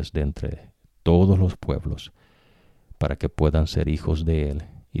redimido, ¿ves?, de entre todos los pueblos, para que puedan ser hijos de Él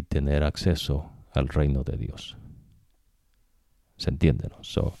y tener acceso al reino de Dios. ¿Se entiende, no?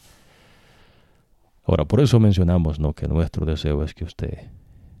 Ahora, por eso mencionamos, ¿no?, que nuestro deseo es que usted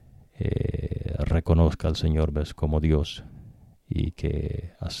reconozca al Señor, ¿ves?, como Dios, y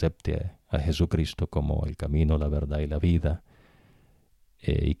que acepte a Jesucristo como el camino, la verdad y la vida,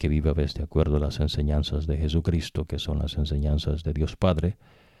 y que viva, ¿ves?, de acuerdo a las enseñanzas de Jesucristo, que son las enseñanzas de Dios Padre,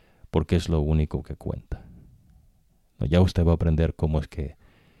 porque es lo único que cuenta. Ya usted va a aprender cómo es que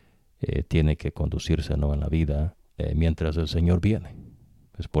tiene que conducirse, ¿no?, en la vida mientras el Señor viene.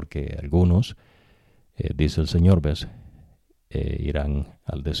 Es porque algunos, dice el Señor, ¿ves?, irán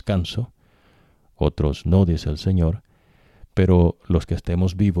al descanso, otros no, dice el Señor, pero los que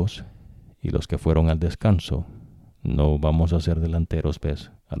estemos vivos y los que fueron al descanso, no vamos a ser delanteros, ¿ves?,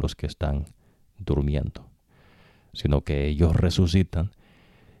 a los que están durmiendo, sino que ellos resucitan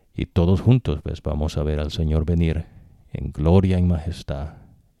y todos juntos, ¿ves?, vamos a ver al Señor venir en gloria, en majestad,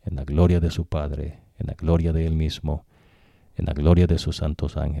 en la gloria de su Padre, en la gloria de Él mismo, en la gloria de sus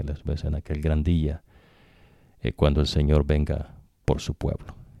santos ángeles, ¿ves?, en aquel gran día, cuando el Señor venga por su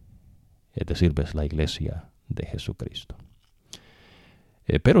pueblo. Es decir, ¿ves?, la iglesia de Jesucristo.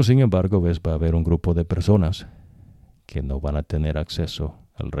 Pero sin embargo, ¿ves?, va a haber un grupo de personas que no van a tener acceso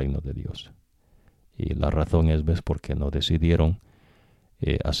al reino de Dios. Y la razón es, ¿ves?, porque no decidieron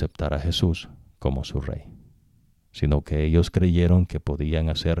aceptar a Jesús como su rey, sino que ellos creyeron que podían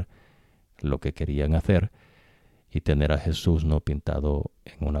hacer lo que querían hacer y tener a Jesús no pintado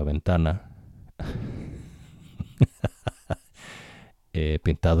en una ventana,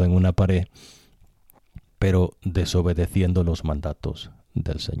 pintado en una pared, pero desobedeciendo los mandatos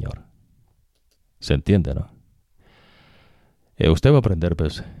del Señor. ¿Se entiende, no? Usted va a aprender,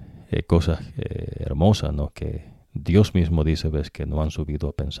 ¿ves?, cosas hermosas, ¿no?, que Dios mismo dice, ¿ves?, que no han subido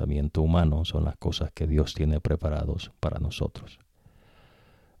a pensamiento humano, son las cosas que Dios tiene preparados para nosotros.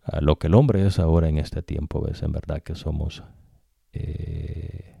 Lo que el hombre es ahora en este tiempo, ¿ves?, en verdad que somos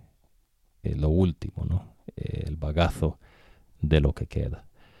lo último, ¿no?, el bagazo de lo que queda.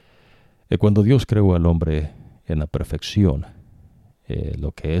 Cuando Dios creó al hombre en la perfección,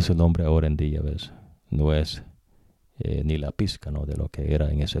 lo que es el hombre ahora en día, ¿ves?, no es ni la pizca, ¿no?, de lo que era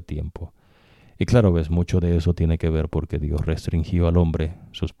en ese tiempo. Y claro, ¿ves?, mucho de eso tiene que ver porque Dios restringió al hombre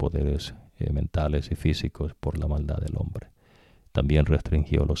sus poderes mentales y físicos por la maldad del hombre. También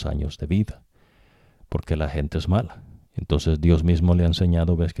restringió los años de vida, porque la gente es mala. Entonces Dios mismo le ha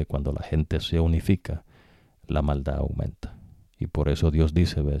enseñado, ¿ves?, que cuando la gente se unifica, la maldad aumenta. Y por eso Dios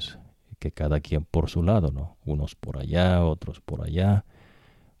dice, ¿ves?, que cada quien por su lado, ¿no? Unos por allá, otros por allá,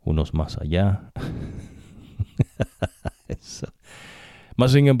 unos más allá. Eso.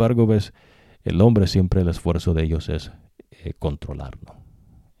 Más sin embargo, ¿ves?, el hombre siempre el esfuerzo de ellos es controlar, ¿no?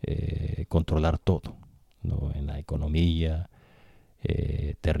 Controlar todo, ¿no?, en la economía,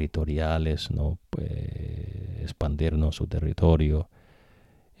 territoriales, ¿no?, expandirnos su territorio,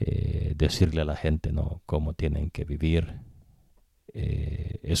 decirle a la gente, ¿no?, cómo tienen que vivir.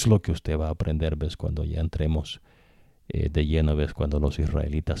 Es lo que usted va a aprender, ¿ves?, cuando ya entremos de lleno, ¿ves?, cuando los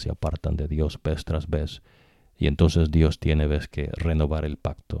israelitas se apartan de Dios vez tras vez. Y entonces Dios tiene, ¿ves?, que renovar el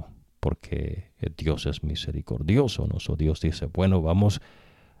pacto, porque Dios es misericordioso, ¿no? So Dios dice, bueno, vamos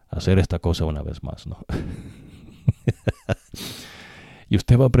a hacer esta cosa una vez más, ¿no? Y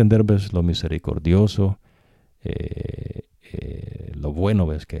usted va a aprender, ves, lo misericordioso, lo bueno,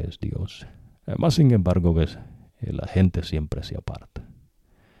 ves, que es Dios. Además, sin embargo, ves, la gente siempre se aparta.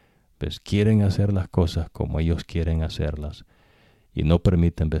 Ves, quieren hacer las cosas como ellos quieren hacerlas y no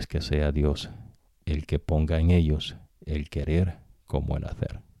permiten, ves, que sea Dios el que ponga en ellos el querer como el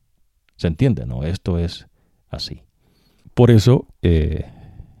hacer. ¿Se entiende, no? Esto es así. Por eso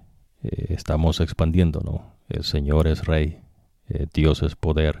estamos expandiendo, ¿no? El Señor es Rey, Dios es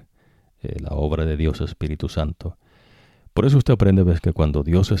poder, la obra de Dios es Espíritu Santo. Por eso usted aprende, ves, que cuando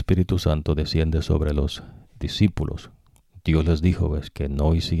Dios Espíritu Santo desciende sobre los discípulos, Dios les dijo, ves, que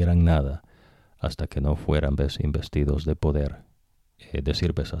no hicieran nada hasta que no fueran, ves, investidos de poder.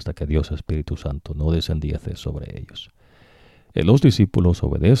 Decir, ves, hasta que Dios Espíritu Santo no descendiese sobre ellos. Los discípulos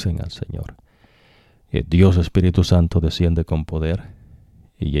obedecen al Señor. Dios Espíritu Santo desciende con poder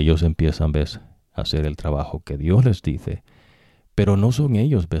y ellos empiezan, ves, a hacer el trabajo que Dios les dice, pero no son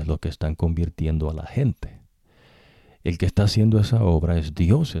ellos, ves, los que están convirtiendo a la gente. El que está haciendo esa obra es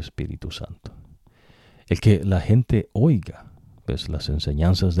Dios Espíritu Santo. El que la gente oiga, ves, las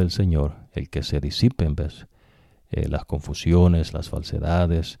enseñanzas del Señor, el que se disipen, ves, las confusiones, las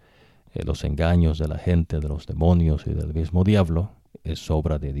falsedades, los engaños de la gente, de los demonios y del mismo diablo, es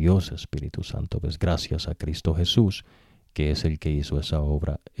obra de Dios Espíritu Santo. Ves, gracias a Cristo Jesús, que es el que hizo esa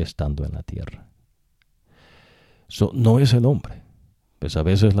obra estando en la tierra. No es el hombre. Pues a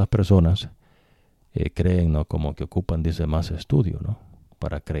veces las personas creen, ¿no?, como que ocupan, dice, más estudio, ¿no?,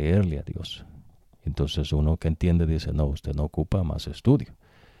 para creerle a Dios. Entonces uno que entiende dice, no, usted no ocupa más estudio.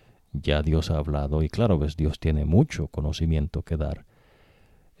 Ya Dios ha hablado y claro, ves, Dios tiene mucho conocimiento que dar,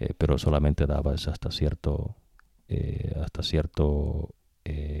 pero solamente daba hasta cierto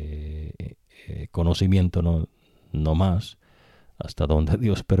conocimiento, no más, hasta donde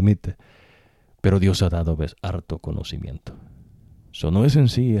Dios permite. Pero Dios ha dado, ves, harto conocimiento. Eso no es en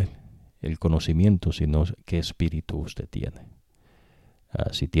sí el conocimiento, sino qué espíritu usted tiene.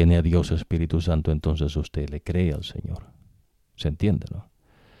 Si tiene a Dios Espíritu Santo, entonces usted le cree al Señor. ¿Se entiende, no?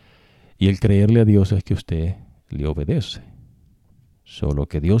 Y el creerle a Dios es que usted le obedece. Lo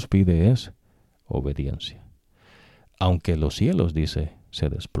que Dios pide es obediencia. Aunque los cielos, dice, se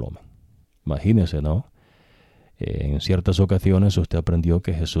desplomen. Imagínese, ¿no? En ciertas ocasiones usted aprendió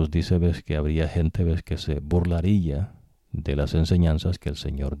que Jesús dice, ves, que habría gente, ves, que se burlaría de las enseñanzas que el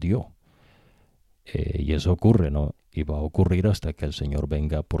Señor dio. Y eso ocurre, ¿no? Y va a ocurrir hasta que el Señor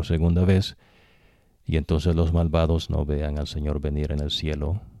venga por segunda vez. Y entonces los malvados no vean al Señor venir en el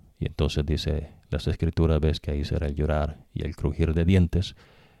cielo. Y entonces dice las Escrituras, ves, que ahí será el llorar y el crujir de dientes,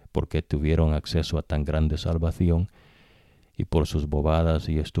 porque tuvieron acceso a tan grande salvación y por sus bobadas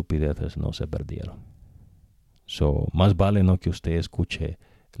y estupideces no se perdieron. Más vale, ¿no?, que usted escuche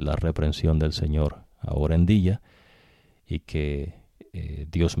la reprensión del Señor ahora en día y que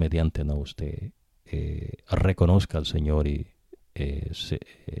Dios mediante, ¿no?, usted reconozca al Señor y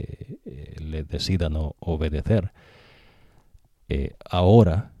le decida no obedecer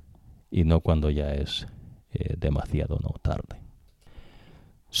ahora y no cuando ya es demasiado no tarde.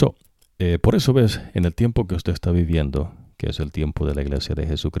 Por eso, ves, en el tiempo que usted está viviendo, que es el tiempo de la Iglesia de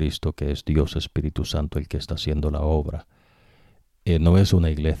Jesucristo, que es Dios Espíritu Santo el que está haciendo la obra, no es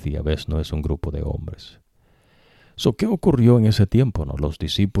una iglesia, ves, no es un grupo de hombres. ¿Qué ocurrió en ese tiempo, no? Los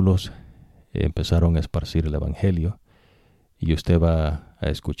discípulos empezaron a esparcir el Evangelio y usted va a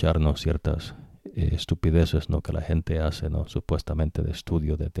escucharnos ciertas estupideces, ¿no?, que la gente hace, ¿no?, supuestamente de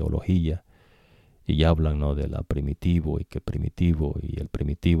estudio de teología, y hablan, ¿no?, de la primitivo y que primitivo, y el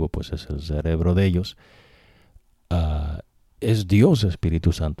primitivo pues es el cerebro de ellos. Es Dios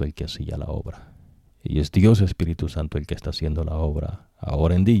Espíritu Santo el que hacía la obra, y es Dios Espíritu Santo el que está haciendo la obra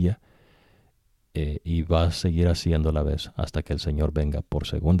ahora en día, y va a seguir haciéndola, vez hasta que el Señor venga por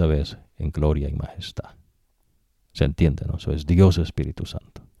segunda vez en gloria y majestad. ¿Se entiende, no? Eso es Dios Espíritu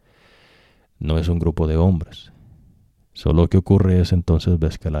Santo. No es un grupo de hombres. Lo que ocurre es entonces,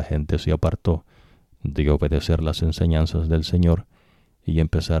 ves, que la gente se apartó de obedecer las enseñanzas del Señor y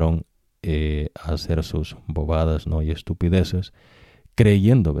empezaron a hacer sus bobadas, ¿no?, y estupideces,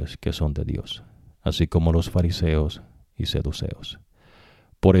 creyendo, ves, que son de Dios, así como los fariseos y seduceos.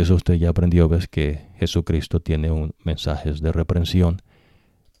 Por eso usted ya aprendió, ves, que Jesucristo tiene mensajes de reprensión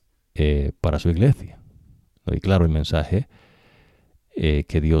para su iglesia. Y claro, el mensaje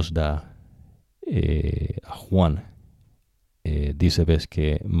que Dios da a Juan, dice, ves,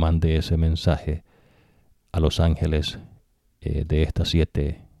 que mande ese mensaje a los ángeles de estas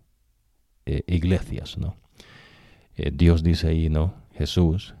 7 iglesias, ¿no? Dios dice ahí, ¿no?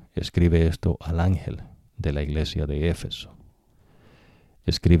 Jesús escribe esto al ángel de la iglesia de Éfeso.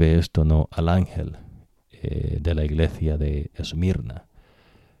 Escribe esto, ¿no?, al ángel de la iglesia de Esmirna.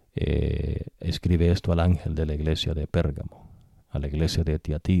 escribe esto al ángel de la iglesia de Pérgamo, a la iglesia de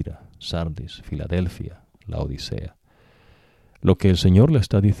Tiatira, Sardis, Filadelfia, la Odisea. Lo que el Señor le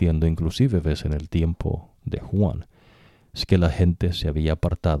está diciendo, inclusive ves en el tiempo de Juan, es que la gente se había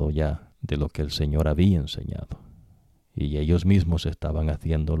apartado ya de lo que el Señor había enseñado. Y ellos mismos estaban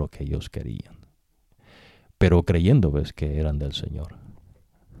haciendo lo que ellos querían. Pero creyendo, ves, que eran del Señor.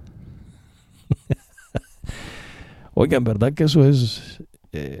 Oigan, ¿verdad que eso es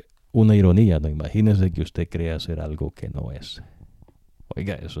una ironía? No, imagínese que usted cree hacer algo que no es.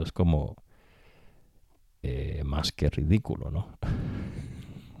 Oiga, eso es como más que ridículo, ¿no?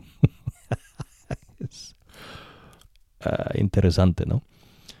 Es interesante, ¿no?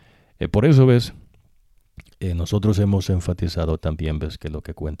 Por eso, ves, nosotros hemos enfatizado también, ves, que lo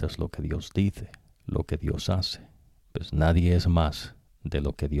que cuenta es lo que Dios dice, lo que Dios hace. Pues nadie es más de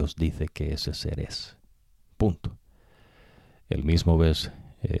lo que Dios dice que ese ser es. Punto. El mismo, ves,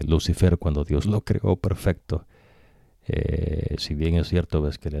 Lucifer, cuando Dios lo creó perfecto, si bien es cierto,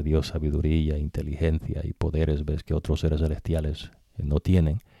 ves, que le dio sabiduría, inteligencia y poderes, ves, que otros seres celestiales no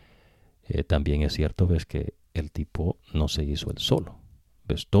tienen, también es cierto, ves, que el tipo no se hizo él solo.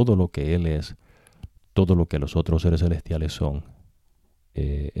 Ves, todo lo que él es, todo lo que los otros seres celestiales son,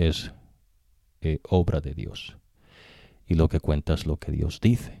 es obra de Dios. Y lo que cuenta es lo que Dios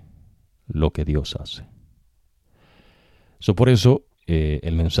dice, lo que Dios hace. Por eso,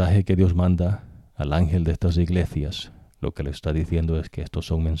 el mensaje que Dios manda al ángel de estas iglesias, lo que le está diciendo es que estos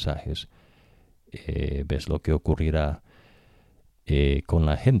son mensajes, ves lo que ocurrirá con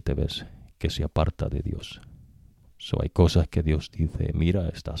la gente, ves, que se aparta de Dios. Hay cosas que Dios dice, mira,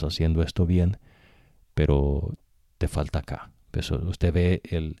 estás haciendo esto bien, pero te falta acá. ¿Ves? Usted ve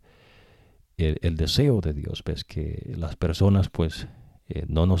el deseo de Dios, ves, que las personas pues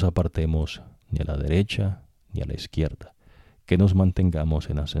no nos apartemos ni a la derecha ni a la izquierda, que nos mantengamos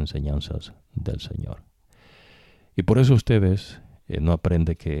en las enseñanzas del Señor. Y por eso usted, ves, no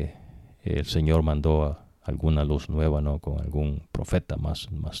aprende que el Señor mandó a alguna luz nueva, ¿no?, con algún profeta más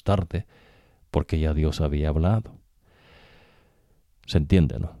tarde, porque ya Dios había hablado. ¿Se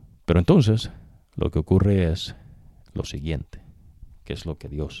entiende, no? Pero entonces, lo que ocurre es lo siguiente, que es lo que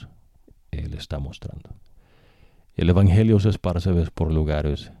Dios le está mostrando. El Evangelio se esparce, ves, por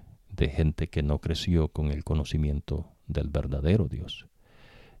lugares de gente que no creció con el conocimiento del verdadero Dios.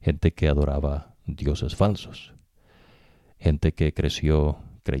 Gente que adoraba dioses falsos. Gente que creció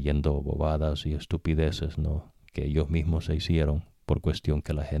creyendo bobadas y estupideces, ¿no?, que ellos mismos se hicieron por cuestión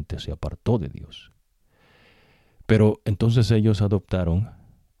que la gente se apartó de Dios. Pero entonces ellos adoptaron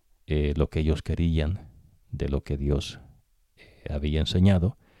lo que ellos querían de lo que Dios había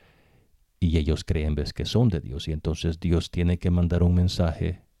enseñado, y ellos creen, ves, que son de Dios, y entonces Dios tiene que mandar un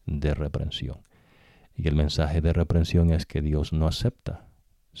mensaje de reprensión. Y el mensaje de reprensión es que Dios no acepta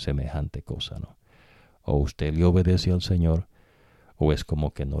semejante cosa, ¿no? O usted le obedece al Señor, o es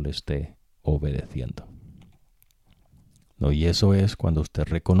como que no le esté obedeciendo. ¿No? Y eso es cuando usted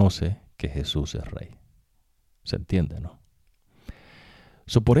reconoce que Jesús es Rey. ¿Se entiende, no?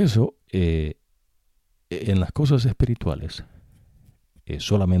 Por eso, en las cosas espirituales,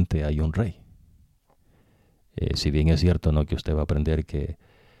 solamente hay un Rey. Si bien es cierto, ¿no?, que usted va a aprender que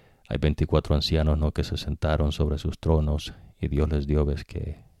hay 24 ancianos, ¿no?, que se sentaron sobre sus tronos y Dios les dio, ves,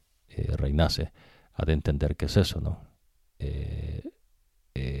 que reinase. Ha de entender qué es eso, ¿no?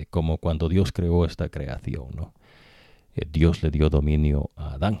 Como cuando Dios creó esta creación, ¿no? Dios le dio dominio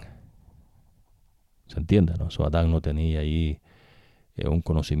a Adán. ¿Se entiende, no? Adán no tenía ahí un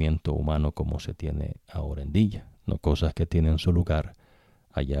conocimiento humano como se tiene ahora en día, no, cosas que tienen su lugar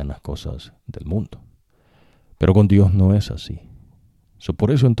allá en las cosas del mundo. Pero con Dios no es así.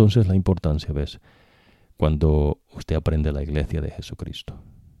 Por eso entonces la importancia, ves, cuando usted aprende la iglesia de Jesucristo,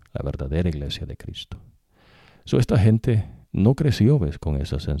 la verdadera iglesia de Cristo. Esta gente no creció, ves, con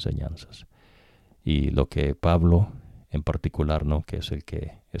esas enseñanzas. Y lo que Pablo en particular, ¿no?, que es el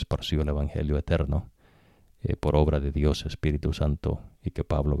que esparció el Evangelio eterno, por obra de Dios, Espíritu Santo, y que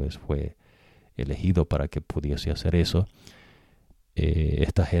Pablo, ves, fue elegido para que pudiese hacer eso,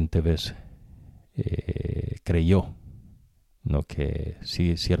 esta gente, ves, creyó, ¿no?, que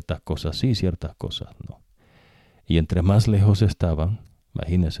sí, ciertas cosas sí, ciertas cosas no. Y entre más lejos estaban,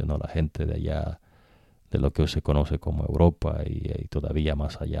 imagínense, ¿no?, la gente de allá, de lo que se conoce como Europa y todavía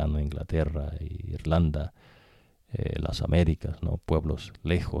más allá, ¿no?, Inglaterra e Irlanda, las Américas, ¿no?, pueblos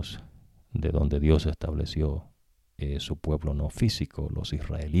lejos de donde Dios estableció su pueblo no físico, los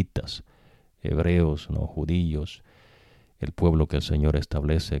israelitas, hebreos, no judíos, el pueblo que el Señor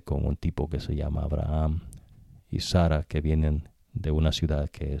establece con un tipo que se llama Abraham y Sara, que vienen de una ciudad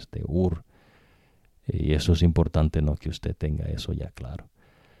que es de Ur. Y eso es importante, ¿no?, que usted tenga eso ya claro.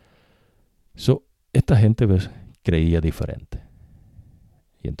 Esta gente, ¿ves?, creía diferente.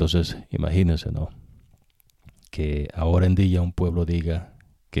 Y entonces, imagínense, ¿no?, que ahora en día un pueblo diga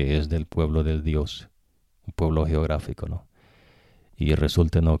que es del pueblo del Dios, un pueblo geográfico, ¿no? Y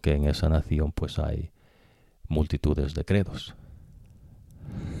resulta, ¿no?, que en esa nación pues hay multitudes de credos.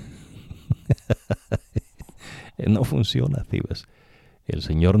 No funciona así, ¿ves? El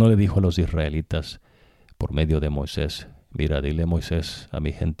Señor no le dijo a los israelitas por medio de Moisés: mira, dile, Moisés, a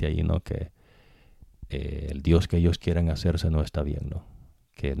mi gente ahí, ¿no?, que el Dios que ellos quieran hacerse no está bien, ¿no?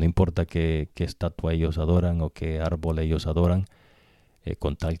 Que no importa qué estatua ellos adoran o qué árbol ellos adoran,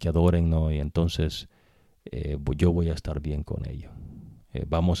 con tal que adoren, ¿no? Y entonces yo voy a estar bien con ellos.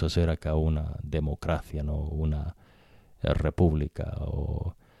 Vamos a hacer acá una democracia, ¿no?, una república,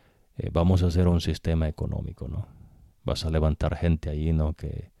 o vamos a hacer un sistema económico, ¿no? Vas a levantar gente ahí, ¿no?,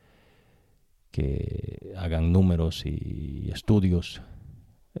 que hagan números y estudios.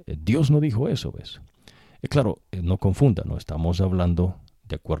 Dios no dijo eso, ¿ves? Claro, no confunda, no estamos hablando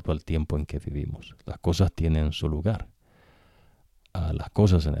de acuerdo al tiempo en que vivimos. Las cosas tienen su lugar, a las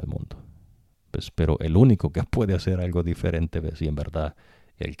cosas en el mundo. ¿Ves? Pero el único que puede hacer algo diferente, ¿ves?, y en verdad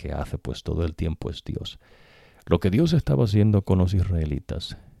el que hace pues todo el tiempo es Dios. Lo que Dios estaba haciendo con los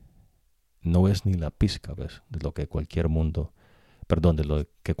israelitas no es ni la pizca, ¿ves?, de lo que cualquier de lo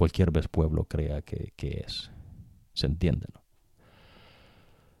que cualquier vez pueblo crea que es. ¿Se entiende, no?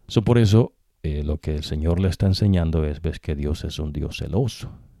 Por eso, lo que el Señor le está enseñando es, ves, que Dios es un Dios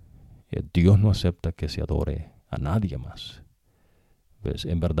celoso. Dios no acepta que se adore a nadie más. ¿Ves?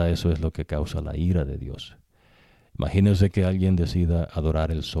 En verdad eso es lo que causa la ira de Dios. Imagínense que alguien decida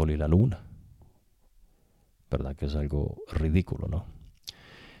adorar el sol y la luna. ¿Verdad que es algo ridículo, no?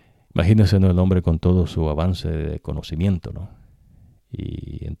 Imagínense, ¿no?, el hombre con todo su avance de conocimiento, ¿no?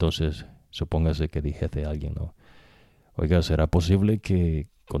 Y entonces, supóngase que dijese a alguien, ¿no?, oiga, ¿será posible que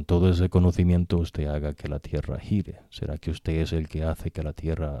con todo ese conocimiento usted haga que la tierra gire? ¿Será que usted es el que hace que la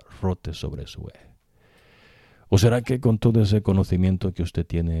tierra rote sobre su eje? ¿O será que con todo ese conocimiento que usted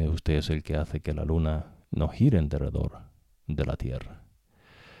tiene, usted es el que hace que la luna no gire en derredor de la tierra?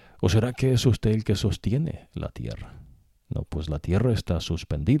 ¿O será que es usted el que sostiene la tierra? No, pues la tierra está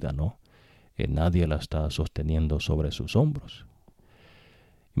suspendida, ¿no? Nadie la está sosteniendo sobre sus hombros.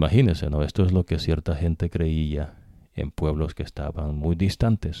 Imagínense, ¿no? Esto es lo que cierta gente creía en pueblos que estaban muy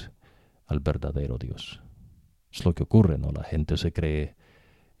distantes al verdadero Dios. Es lo que ocurre, ¿no? La gente se cree,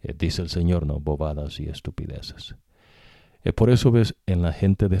 dice el Señor, ¿no?, bobadas y estupideces. Por eso ves en la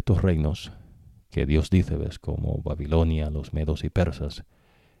gente de estos reinos que Dios dice, ves, como Babilonia, los medos y persas,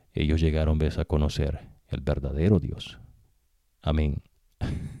 ellos llegaron, ves, a conocer el verdadero Dios. Amén.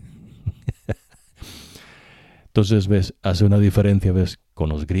 Entonces, ves, hace una diferencia, ves, con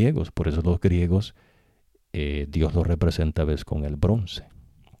los griegos. Por eso los griegos, Dios los representa, ves, con el bronce.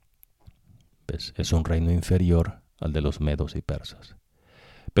 ¿Ves? Es un reino inferior al de los medos y persas.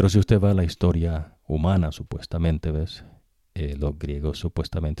 Pero si usted va a la historia humana, supuestamente, ves, los griegos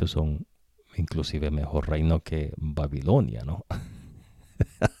supuestamente son inclusive mejor reino que Babilonia, ¿no?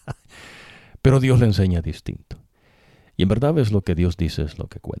 Pero Dios le enseña distinto. Y en verdad, ves, lo que Dios dice es lo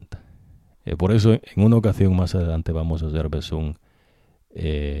que cuenta. Por eso, en una ocasión más adelante vamos a hacer, ves, un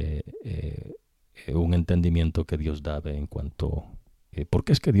entendimiento que Dios da en cuanto... ¿por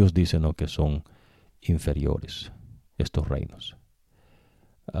qué es que Dios dice, no, que son inferiores estos reinos?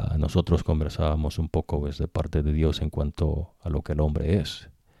 Nosotros conversábamos un poco, ves, de parte de Dios en cuanto a lo que el hombre es.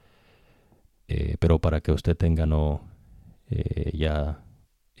 Pero para que usted tenga, no, ya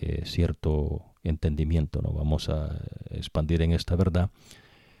cierto entendimiento, no vamos a expandir en esta verdad.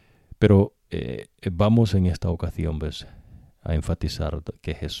 Pero vamos en esta ocasión, ves, a enfatizar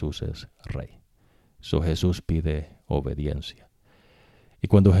que Jesús es rey. Jesús pide obediencia. Y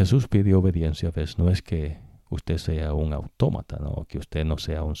cuando Jesús pide obediencia, ves, no es que usted sea un autómata, ¿no?, que usted no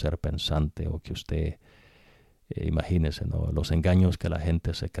sea un ser pensante, o que usted, imagínese, ¿no?, los engaños que la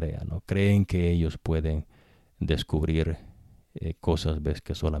gente se crea, ¿no? Creen que ellos pueden descubrir cosas, ves,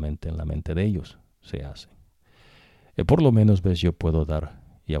 que solamente en la mente de ellos se hacen. Por lo menos, ves, yo puedo dar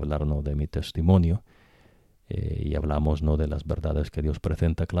y hablar, ¿no?, de mi testimonio, y hablamos, ¿no?, de las verdades que Dios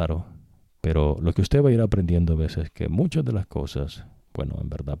presenta, claro. Pero lo que usted va a ir aprendiendo, ves, es que muchas de las cosas, bueno, en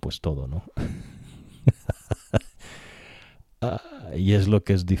verdad, pues todo, ¿no? Y es lo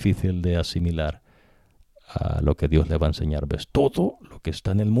que es difícil de asimilar a lo que Dios le va a enseñar, ves, todo lo que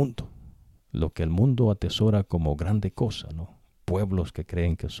está en el mundo, lo que el mundo atesora como grande cosa, ¿no? Pueblos que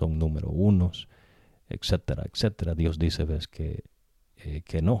creen que son número unos, etcétera, etcétera. Dios dice, ves, que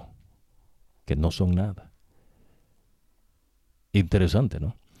no son nada. Interesante,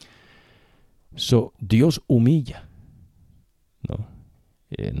 ¿no? Dios humilla, ¿no?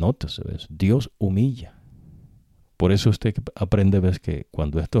 nótese, ¿ves? Dios humilla. Por eso usted aprende, ves, que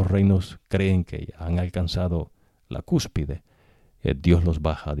cuando estos reinos creen que han alcanzado la cúspide, Dios los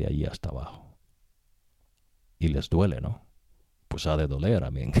baja de allí hasta abajo. Y les duele, ¿no? Pues ha de doler,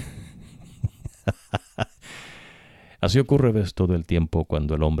 amén. Así ocurre, ves, todo el tiempo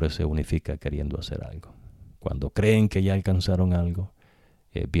cuando el hombre se unifica queriendo hacer algo. Cuando creen que ya alcanzaron algo,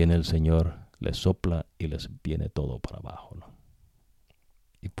 viene el Señor, les sopla y les viene todo para abajo, ¿no?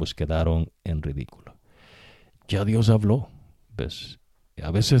 Y pues quedaron en ridículo. Ya Dios habló, ¿ves?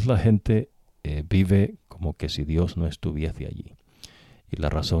 A veces la gente vive como que si Dios no estuviese allí. Y la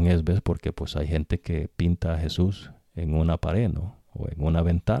razón es, ¿ves? Porque pues hay gente que pinta a Jesús en una pared, ¿no? O en una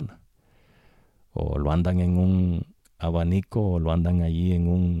ventana. O lo andan en un abanico, o lo andan allí en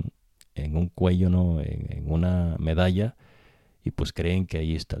un cuello, ¿no? En una medalla, y pues creen que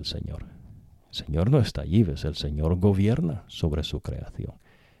allí está el Señor. El Señor no está allí, ¿ves? El Señor gobierna sobre su creación.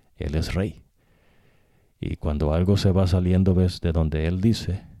 Él es rey. Y cuando algo se va saliendo, ¿ves? De donde Él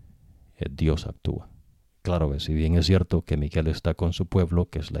dice, Dios actúa. Claro, ¿ves? Si bien es cierto que Miguel está con su pueblo,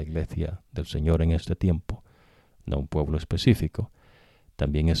 que es la iglesia del Señor en este tiempo, no un pueblo específico,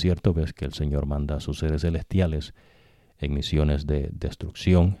 también es cierto, ¿ves? Que el Señor manda a sus seres celestiales en misiones de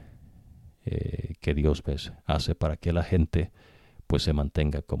destrucción, que Dios, ¿ves? Hace para que la gente pues se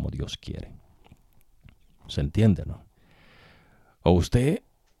mantenga como Dios quiere. ¿Se entiende, no? O usted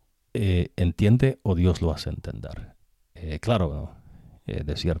entiende o Dios lo hace entender. Claro, ¿no?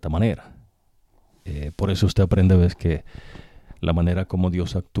 De cierta manera. Por eso usted aprende, ¿ves? Que la manera como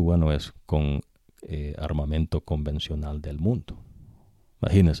Dios actúa no es con armamento convencional del mundo.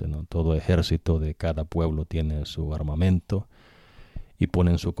 Imagínense, ¿no? Todo ejército de cada pueblo tiene su armamento y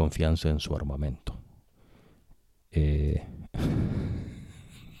ponen su confianza en su armamento.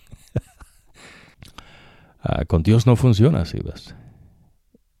 Con Dios no funciona así, ¿ves?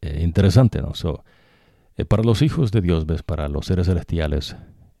 Interesante, ¿no? Para los hijos de Dios, ¿ves? Para los seres celestiales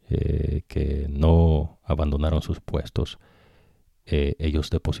que no abandonaron sus puestos,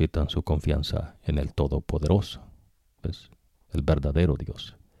 ellos depositan su confianza en el Todopoderoso, ¿ves? El verdadero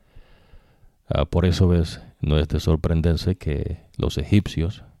Dios. Por eso, ¿ves? No es de sorprenderse que los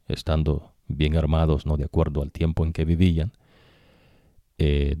egipcios, estando bien armados, no de acuerdo al tiempo en que vivían,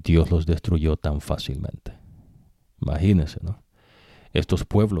 Dios los destruyó tan fácilmente. Imagínense, ¿no? Estos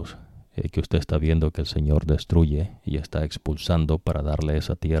pueblos que usted está viendo que el Señor destruye y está expulsando para darle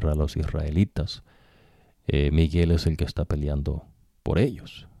esa tierra a los israelitas, Miguel es el que está peleando por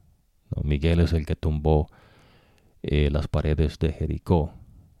ellos, ¿no? Miguel es el que tumbó las paredes de Jericó.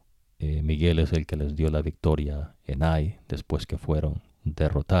 Miguel es el que les dio la victoria en Ai después que fueron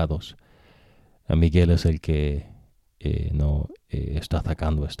derrotados. Miguel es el que está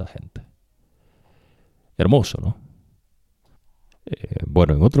atacando a esta gente. Hermoso, ¿no?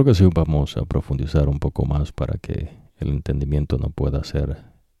 Bueno, en otra ocasión vamos a profundizar un poco más para que el entendimiento no pueda ser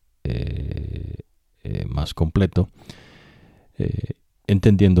más completo,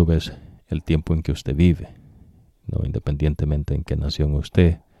 entendiendo, ves, el tiempo en que usted vive, ¿no? Independientemente en qué nación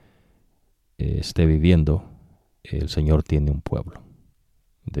usted esté viviendo, el Señor tiene un pueblo.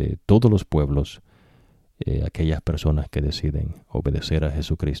 De todos los pueblos, aquellas personas que deciden obedecer a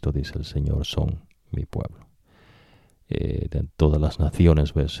Jesucristo, dice el Señor, son mi pueblo. De todas las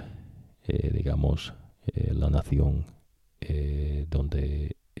naciones, ves, digamos, la nación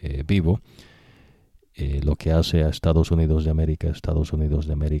donde vivo, lo que hace a Estados Unidos de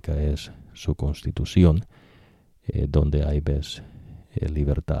América es su constitución, donde hay, ves,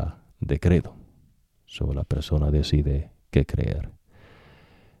 libertad de credo. La persona decide qué creer.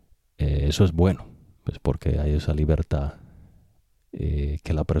 Eso es bueno, pues, porque hay esa libertad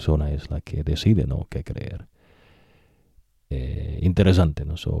que la persona es la que decide, ¿no?, qué creer. Interesante,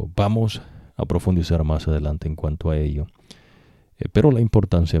 ¿no? Vamos a profundizar más adelante en cuanto a ello. Pero la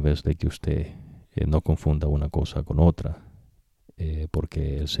importancia, ves, de que usted no confunda una cosa con otra,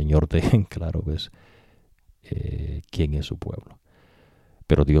 porque el Señor deja en claro, ves, quién es su pueblo.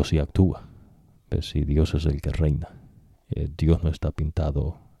 Pero Dios sí actúa, ves, y Dios es el que reina. Dios no está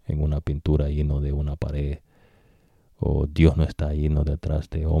pintado en una pintura lleno de una pared, o Dios no está lleno detrás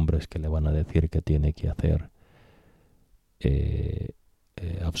de hombres que le van a decir qué tiene que hacer.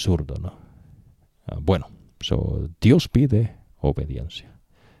 Absurdo, ¿no? Bueno, Dios pide obediencia.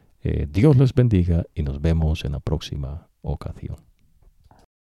 Dios les bendiga y nos vemos en la próxima ocasión.